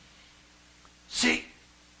 See,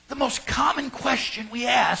 the most common question we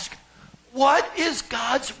ask, what is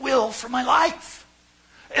God's will for my life?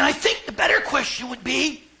 And I think the better question would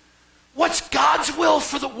be, what's God's will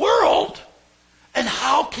for the world, and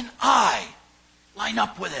how can I line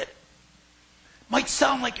up with it? Might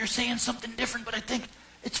sound like you're saying something different, but I think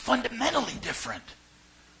it's fundamentally different.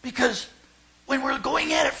 Because when we're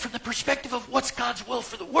going at it from the perspective of what's God's will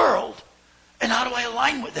for the world, and how do I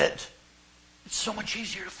align with it, it's so much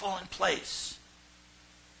easier to fall in place.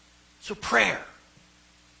 So prayer.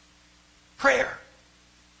 Prayer.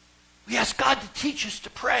 We ask God to teach us to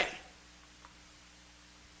pray.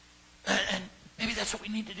 And maybe that's what we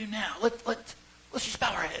need to do now. Let's just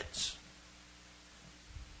bow our heads.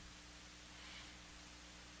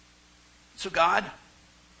 So God,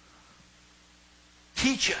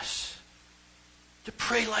 teach us to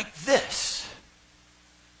pray like this.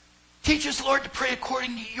 Teach us, Lord, to pray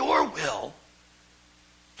according to your will,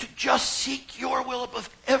 to just seek your will above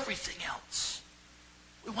everything else.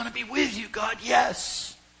 We want to be with you, God,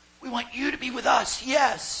 yes. We want you to be with us,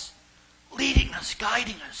 yes. Leading us,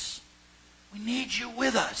 guiding us. We need you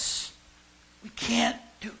with us. We can't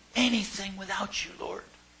do anything without you, Lord.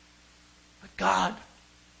 But God,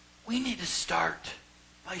 we need to start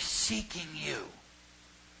by seeking you,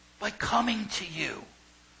 by coming to you,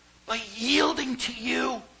 by yielding to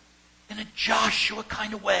you in a Joshua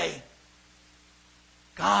kind of way.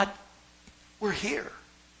 God, we're here.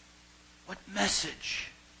 What message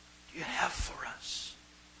do you have for us?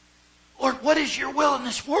 Lord, what is your will in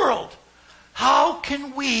this world? How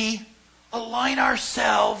can we align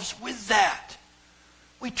ourselves with that?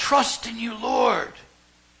 We trust in you, Lord.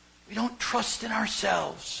 We don't trust in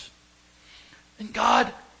ourselves. And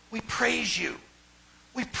God, we praise you.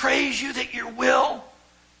 We praise you that your will,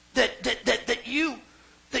 that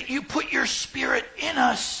you put your Spirit in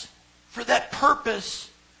us for that purpose,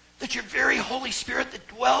 that your very Holy Spirit that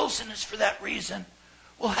dwells in us for that reason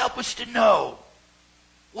will help us to know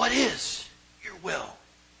what is your will.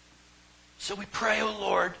 So we pray, oh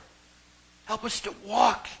Lord, help us to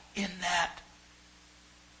walk in that.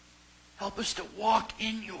 Help us to walk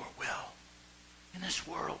in your will in this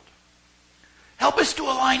world. Help us to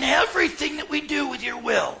align everything that we do with your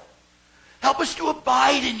will. Help us to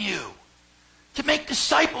abide in you, to make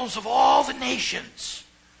disciples of all the nations,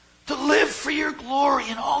 to live for your glory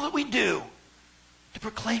in all that we do, to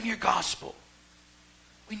proclaim your gospel.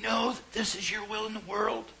 We know that this is your will in the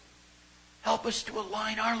world. Help us to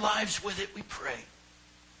align our lives with it, we pray.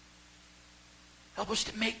 Help us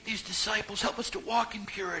to make these disciples. Help us to walk in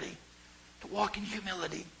purity, to walk in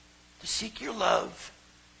humility, to seek your love,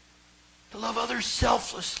 to love others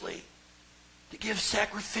selflessly, to give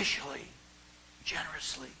sacrificially,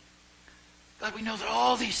 generously. God, we know that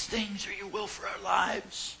all these things are your will for our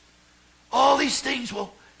lives. All these things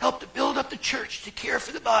will help to build up the church, to care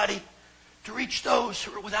for the body, to reach those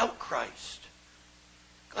who are without Christ.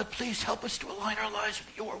 God, please help us to align our lives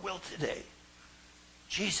with your will today. In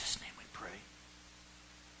Jesus' name we pray.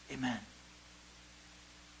 Amen.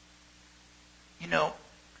 You know,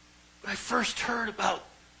 when I first heard about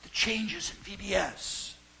the changes in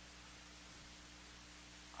VBS,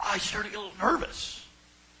 I started to get a little nervous.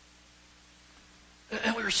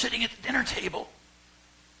 And we were sitting at the dinner table.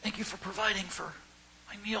 Thank you for providing for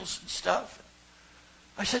my meals and stuff.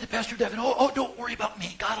 I said to Pastor Devin, oh, don't worry about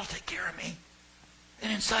me. God will take care of me.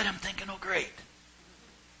 And inside I'm thinking, oh, great.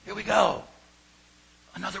 Here we go.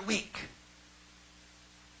 Another week.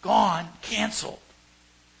 Gone, canceled.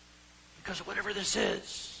 Because of whatever this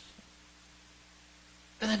is.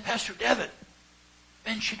 And then Pastor Devin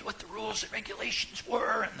mentioned what the rules and regulations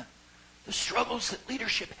were and the struggles that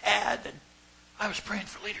leadership had. And I was praying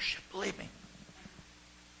for leadership, believe me.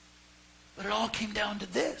 But it all came down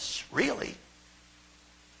to this, really.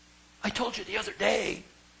 I told you the other day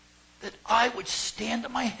that I would stand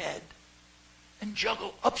on my head and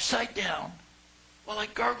juggle upside down while I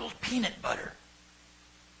gargled peanut butter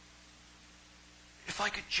if I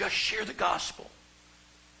could just share the gospel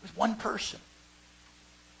with one person.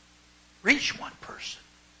 Reach one person.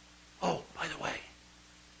 Oh, by the way,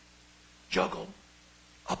 juggle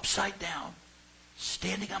upside down,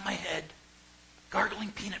 standing on my head, gargling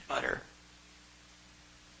peanut butter.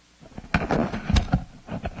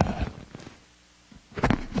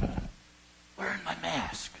 Wearing my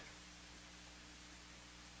mask.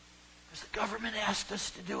 Because the government asked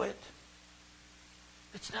us to do it.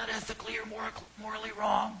 It's not ethically or morally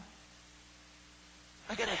wrong.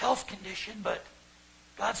 I got a health condition, but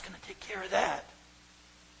God's going to take care of that.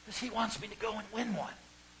 Because he wants me to go and win one.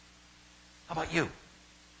 How about you?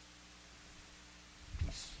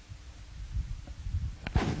 Peace.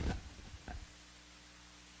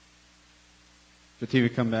 So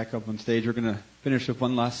TV, come back up on stage. We're going to finish with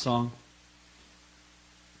one last song.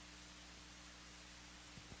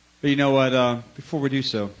 But you know what? Before we do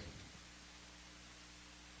so, you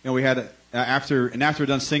know, we had after we're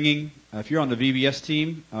done singing. If you're on the VBS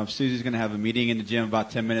team, Susie's going to have a meeting in the gym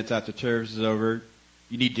about 10 minutes after service is over.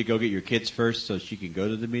 You need to go get your kids first so she can go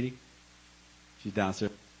to the meeting. She's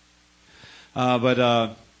downstairs. But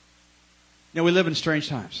you know, we live in strange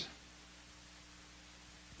times.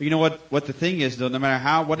 But you know what the thing is, though, no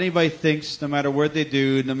matter what anybody thinks, no matter what they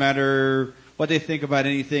do, no matter what they think about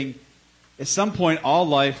anything, at some point, all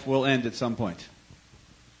life will end at some point.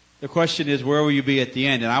 The question is, where will you be at the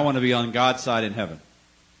end? And I want to be on God's side in heaven.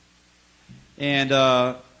 And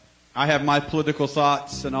I have my political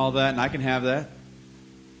thoughts and all that, and I can have that.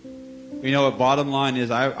 You know what? Bottom line is,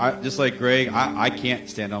 I just like Greg, I can't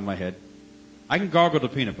stand on my head. I can gargle the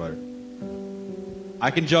peanut butter. I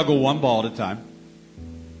can juggle one ball at a time.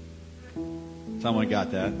 Someone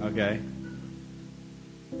got that, okay?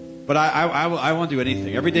 But I won't do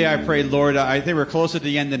anything. Every day I pray, Lord, I think we're closer to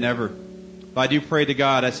the end than ever. But I do pray to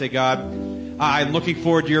God. I say, God, I'm looking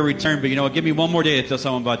forward to your return, but you know what? Give me one more day to tell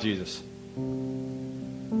someone about Jesus.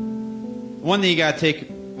 One thing you got to take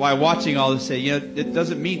while watching all this, say, you know, it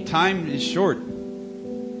doesn't mean time is short.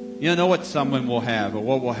 You don't know what someone will have or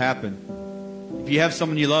what will happen. If you have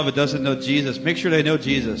someone you love that doesn't know Jesus, make sure they know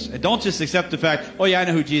Jesus. And don't just accept the fact, oh yeah, I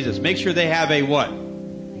know who Jesus is. Make sure they have a what?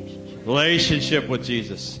 Relationship with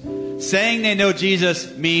Jesus. Saying they know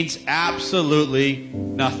Jesus means absolutely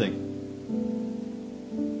nothing.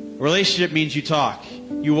 Relationship means you talk,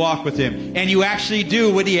 you walk with him, and you actually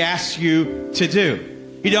do what he asks you to do.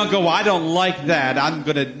 You don't go, well, I don't like that, I'm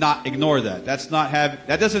going to not ignore that.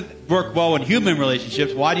 That doesn't work well in human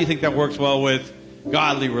relationships. Why do you think that works well with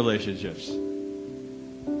godly relationships?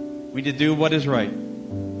 We need to do what is right.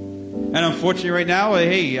 And unfortunately right now,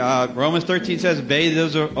 hey, Romans 13 says, obey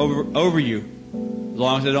those over you, as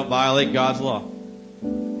long as they don't violate God's law.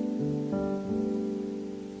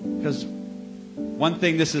 Because one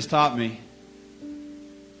thing this has taught me,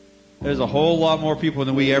 there's a whole lot more people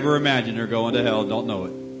than we ever imagined are going to hell and don't know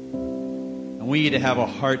it. And we need to have a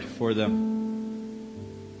heart for them.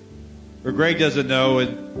 Or Greg doesn't know,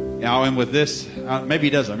 and with this, maybe he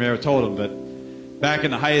doesn't, I never told him, but back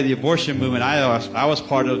in the height of the abortion movement, I was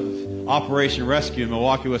part of Operation Rescue in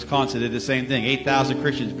Milwaukee, Wisconsin. Did the same thing. 8,000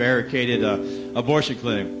 Christians barricaded an abortion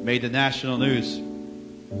clinic. Made the national news.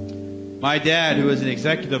 My dad, who was an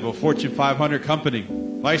executive of a Fortune 500 company,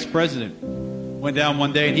 vice president, went down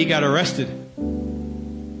one day and he got arrested.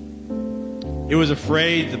 He was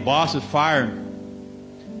afraid the boss would fire him.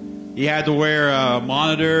 He had to wear a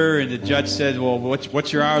monitor, and the judge said, well,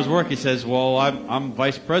 what's your hours work? He says, well, I'm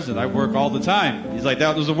vice president. I work all the time. He's like,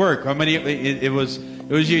 that was the work. How many? He was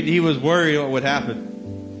worried what would happen.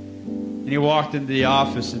 And he walked into the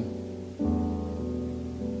office, and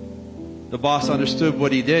the boss understood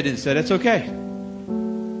what he did and said, it's okay. He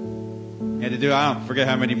had to do, I don't forget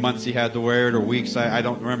how many months he had to wear it or weeks. I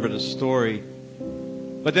don't remember the story.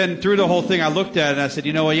 But then through the whole thing, I looked at it and I said,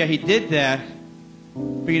 you know what? Yeah, he did that.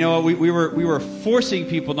 But you know what? We were forcing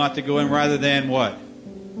people not to go in rather than what?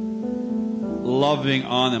 Loving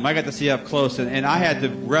on them. I got to see up close, and I had to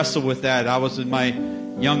wrestle with that. I was in my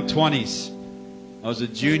young 20s. I was a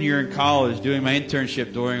junior in college doing my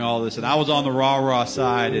internship during all this, and I was on the rah-rah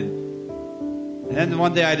side. And then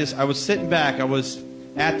one day I was sitting back. I was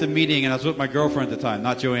at the meeting, and I was with my girlfriend at the time,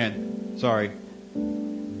 not Joanne. Sorry.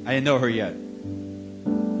 I didn't know her yet.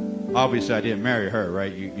 Obviously, I didn't marry her,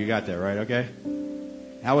 right? You got that, right? Okay?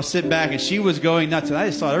 I was sitting back, and she was going nuts, and I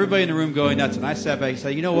just saw everybody in the room going nuts, and I sat back and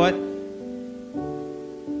said, you know what?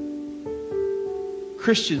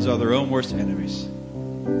 Christians are their own worst enemies.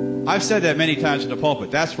 I've said that many times in the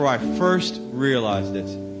pulpit. That's where I first realized it.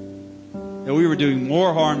 That we were doing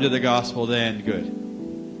more harm to the gospel than good.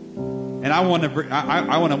 And I want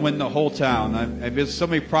to win the whole town. There's so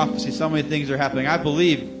many prophecies, so many things are happening. I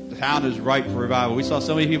believe the town is ripe for revival. We saw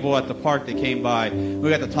so many people at the park that came by. We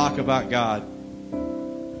got to talk about God.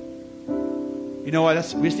 You know what?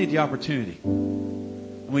 We just need the opportunity.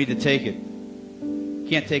 And we need to take it.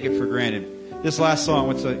 Can't take it for granted. This last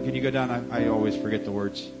song, can you go down? I always forget the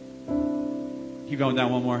words. Keep going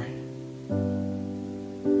down one more.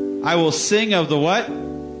 I will sing of the what?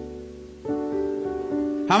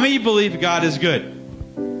 How many of you believe God is good?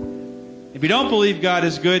 If you don't believe God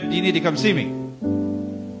is good, you need to come see me.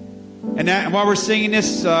 And while we're singing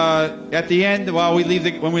this, at the end, when we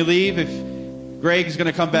leave, if Greg's going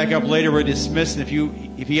to come back up later, we're dismissed. And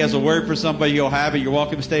if he has a word for somebody, you'll have it. You're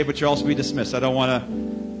welcome to stay, but you'll also be dismissed. I don't want to.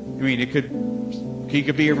 I mean, he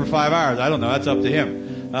could be here for 5 hours. I don't know. That's up to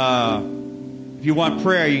him. If you want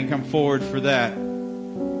prayer, you can come forward for that.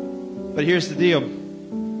 But here's the deal.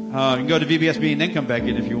 You can go to VBS meeting and then come back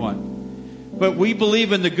in if you want. But we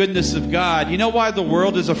believe in the goodness of God. You know why the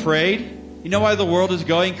world is afraid? You know why the world is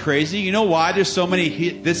going crazy? You know why there's so many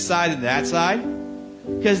this side and that side?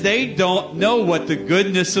 Because they don't know what the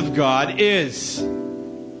goodness of God is.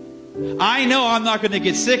 I know I'm not going to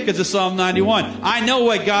get sick because of Psalm 91. I know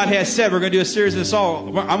what God has said. We're going to do a series of this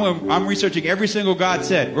all. I'm researching every single God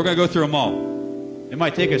said. We're going to go through them all. It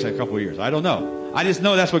might take us a couple of years. I don't know. I just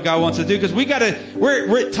know that's what God wants to do because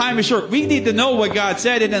time is short. We need to know what God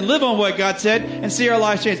said and then live on what God said and see our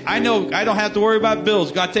lives change. I know I don't have to worry about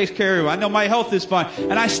bills. God takes care of them. I know my health is fine.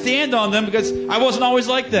 And I stand on them because I wasn't always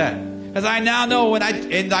like that. Because I now know when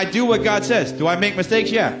I do what God says. Do I make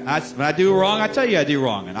mistakes? Yeah. When I do wrong, I tell you I do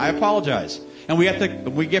wrong. And I apologize. And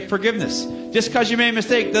we get forgiveness. Just because you made a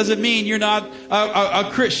mistake doesn't mean you're not a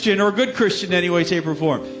Christian or a good Christian in any way, shape, or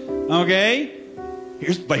form. Okay?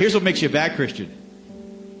 But here's what makes you a bad Christian.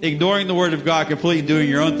 Ignoring the Word of God completely and doing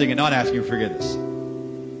your own thing and not asking for forgiveness.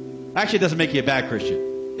 Actually, it doesn't make you a bad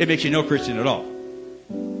Christian. It makes you no Christian at all.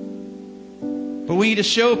 But we need to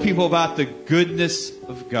show people about the goodness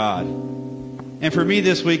of God. And for me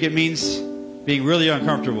this week, it means being really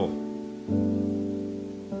uncomfortable.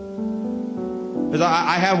 Because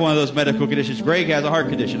I have one of those medical conditions. Greg has a heart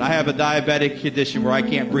condition. I have a diabetic condition where I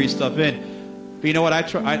can't breathe stuff in. But you know what?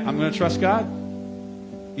 I'm going to trust God.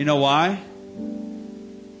 You know why?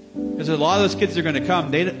 Because a lot of those kids are going to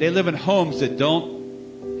come. They live in homes that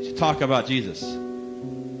don't talk about Jesus.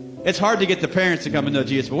 It's hard to get the parents to come and know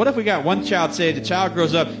Jesus. But what if we got one child saved, the child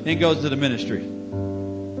grows up, and goes to the ministry?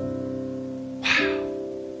 Wow.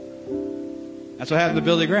 That's what happened to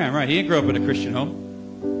Billy Graham, right? He didn't grow up in a Christian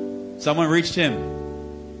home. Someone reached him.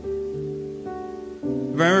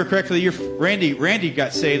 If I remember correctly, Randy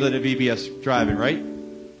got saved at a VBS driving, right?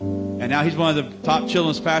 And now he's one of the top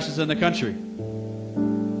children's pastors in the country.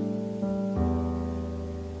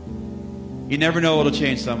 You never know what'll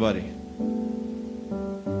change somebody.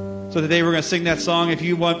 So today we're going to sing that song. If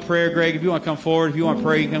you want prayer, Greg, if you want to come forward, if you want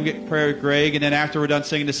prayer, you can come get prayer with Greg. And then after we're done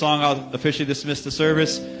singing the song, I'll officially dismiss the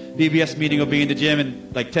service. VBS meeting will be in the gym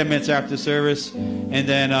in like 10 minutes after the service. And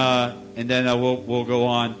then we'll go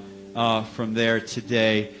on from there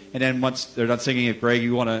today. And then once they're done singing it, Greg,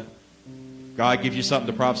 you want to, God gives you something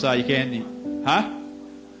to prophesy, you can, huh?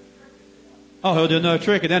 Oh, he'll do another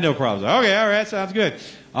trick and then he'll prophesy. Okay, all right, sounds good.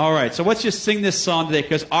 All right, so let's just sing this song today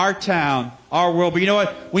because our town, our world, but you know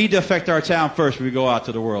what? We need to affect our town first when we go out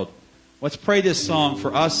to the world. Let's pray this song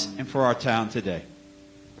for us and for our town today.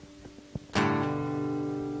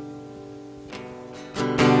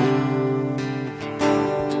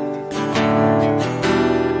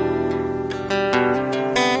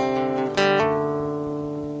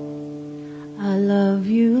 I love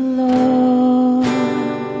you, Lord.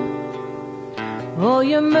 Oh,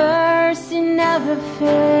 your mercy never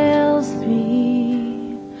fails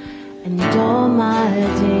me. And all my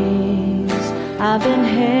days I've been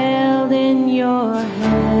held in your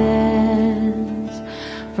hands.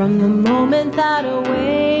 From the moment that I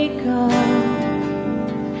wake up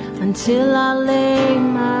until I lay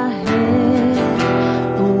my head,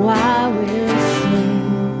 oh, I will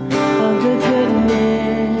sing of the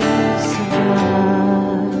goodness of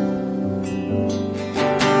God.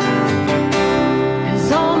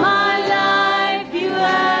 'Cause all my life you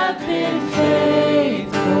have been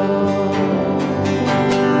faithful.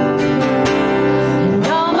 And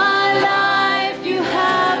all my life you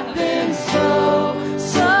have been so,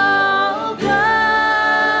 so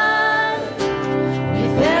good.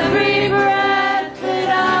 With every breath that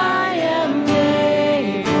I am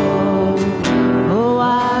able, oh,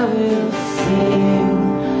 I will sing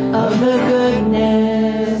of the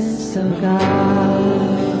goodness of God.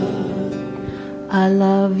 I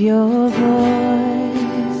love your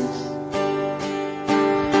voice.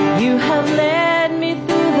 You have led me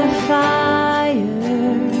through the fire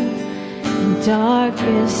in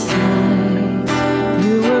darkest night.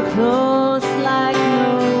 You were close like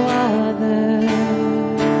no other.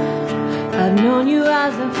 I've known you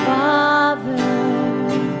as a father.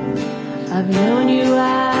 I've known you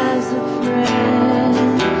as a friend.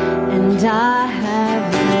 And I have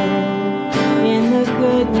lived in the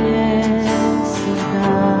goodness of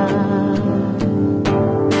God.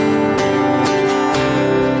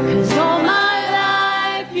 'Cause all my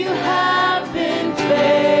life you have been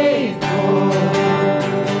faithful.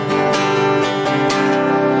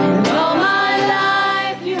 And all my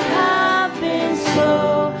life you have been so,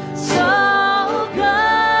 so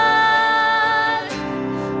good.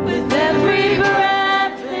 With every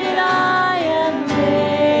breath that I am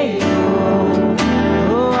able,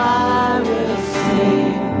 oh, I will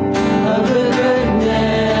sing of the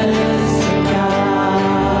goodness of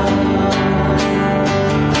God.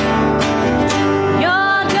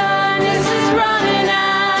 Your goodness is running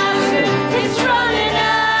after, it's running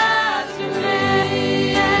after me.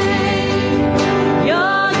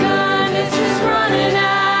 Your goodness is running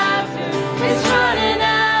after, it's running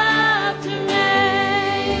after me.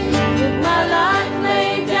 With my life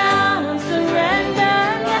laid down, I'm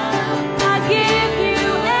surrendered now. I give you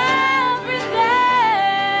everything.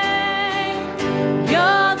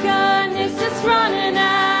 Your goodness is running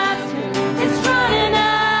after, it's running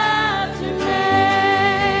after me.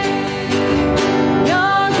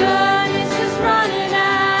 Your goodness is running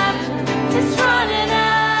after, it's running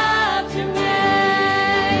after me.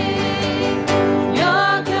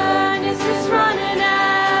 Your goodness is running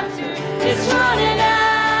after, it's running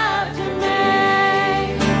after me.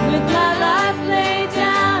 With my life laid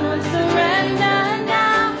down, I'm surrendered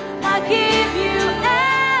now. I give you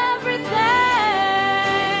everything.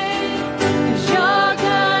 'Cause your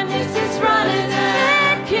goodness is running,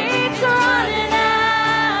 it keeps running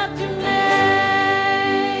after me.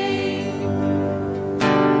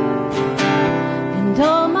 And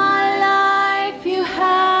all my life you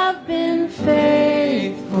have been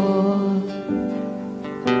faithful.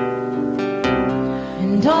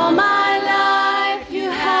 And all my life you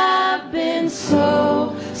have been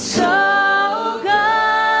so, so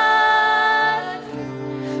good.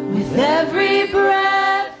 With every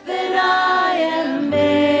breath that I am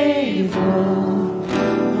able,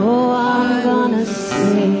 oh, I'm gonna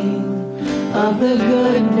sing of the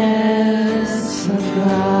goodness of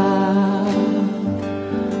God.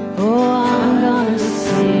 Oh, I'm gonna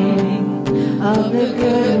sing of the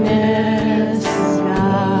goodness of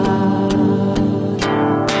God.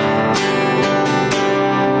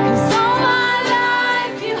 'Cause all my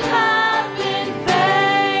life you have been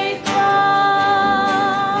faithful.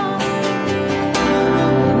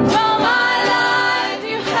 And all my life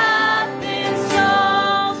you have been so,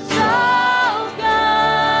 so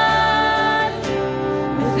good.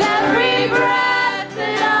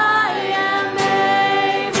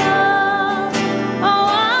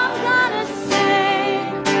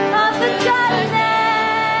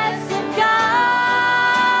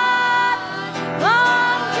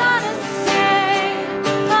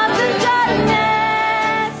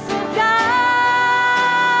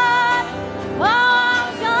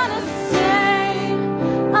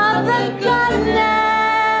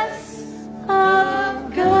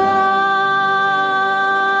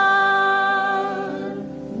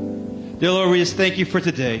 Dear Lord, we just thank you for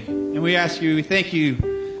today. And we thank you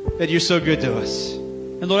that you're so good to us.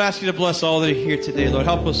 And Lord, I ask you to bless all that are here today. Lord,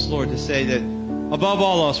 help us, Lord, to say that above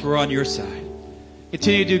all else, we're on your side.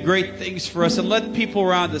 Continue to do great things for us and let people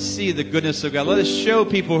around us see the goodness of God. Let us show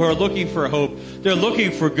people who are looking for hope. They're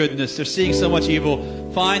looking for goodness. They're seeing so much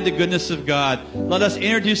evil. Find the goodness of God. Let us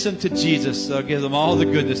introduce them to Jesus. So give them all the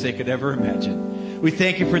goodness they could ever imagine. We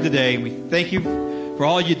thank you for today. And we thank you for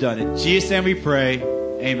all you've done. In Jesus' name we pray.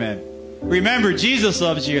 Amen. Remember, Jesus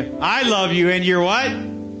loves you. I love you. And you're what?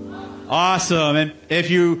 Awesome. And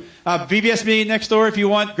if you, VBS meeting next door, if you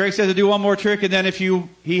want, Greg says to do one more trick. And then if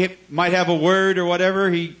he might have a word or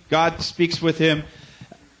whatever, God speaks with him.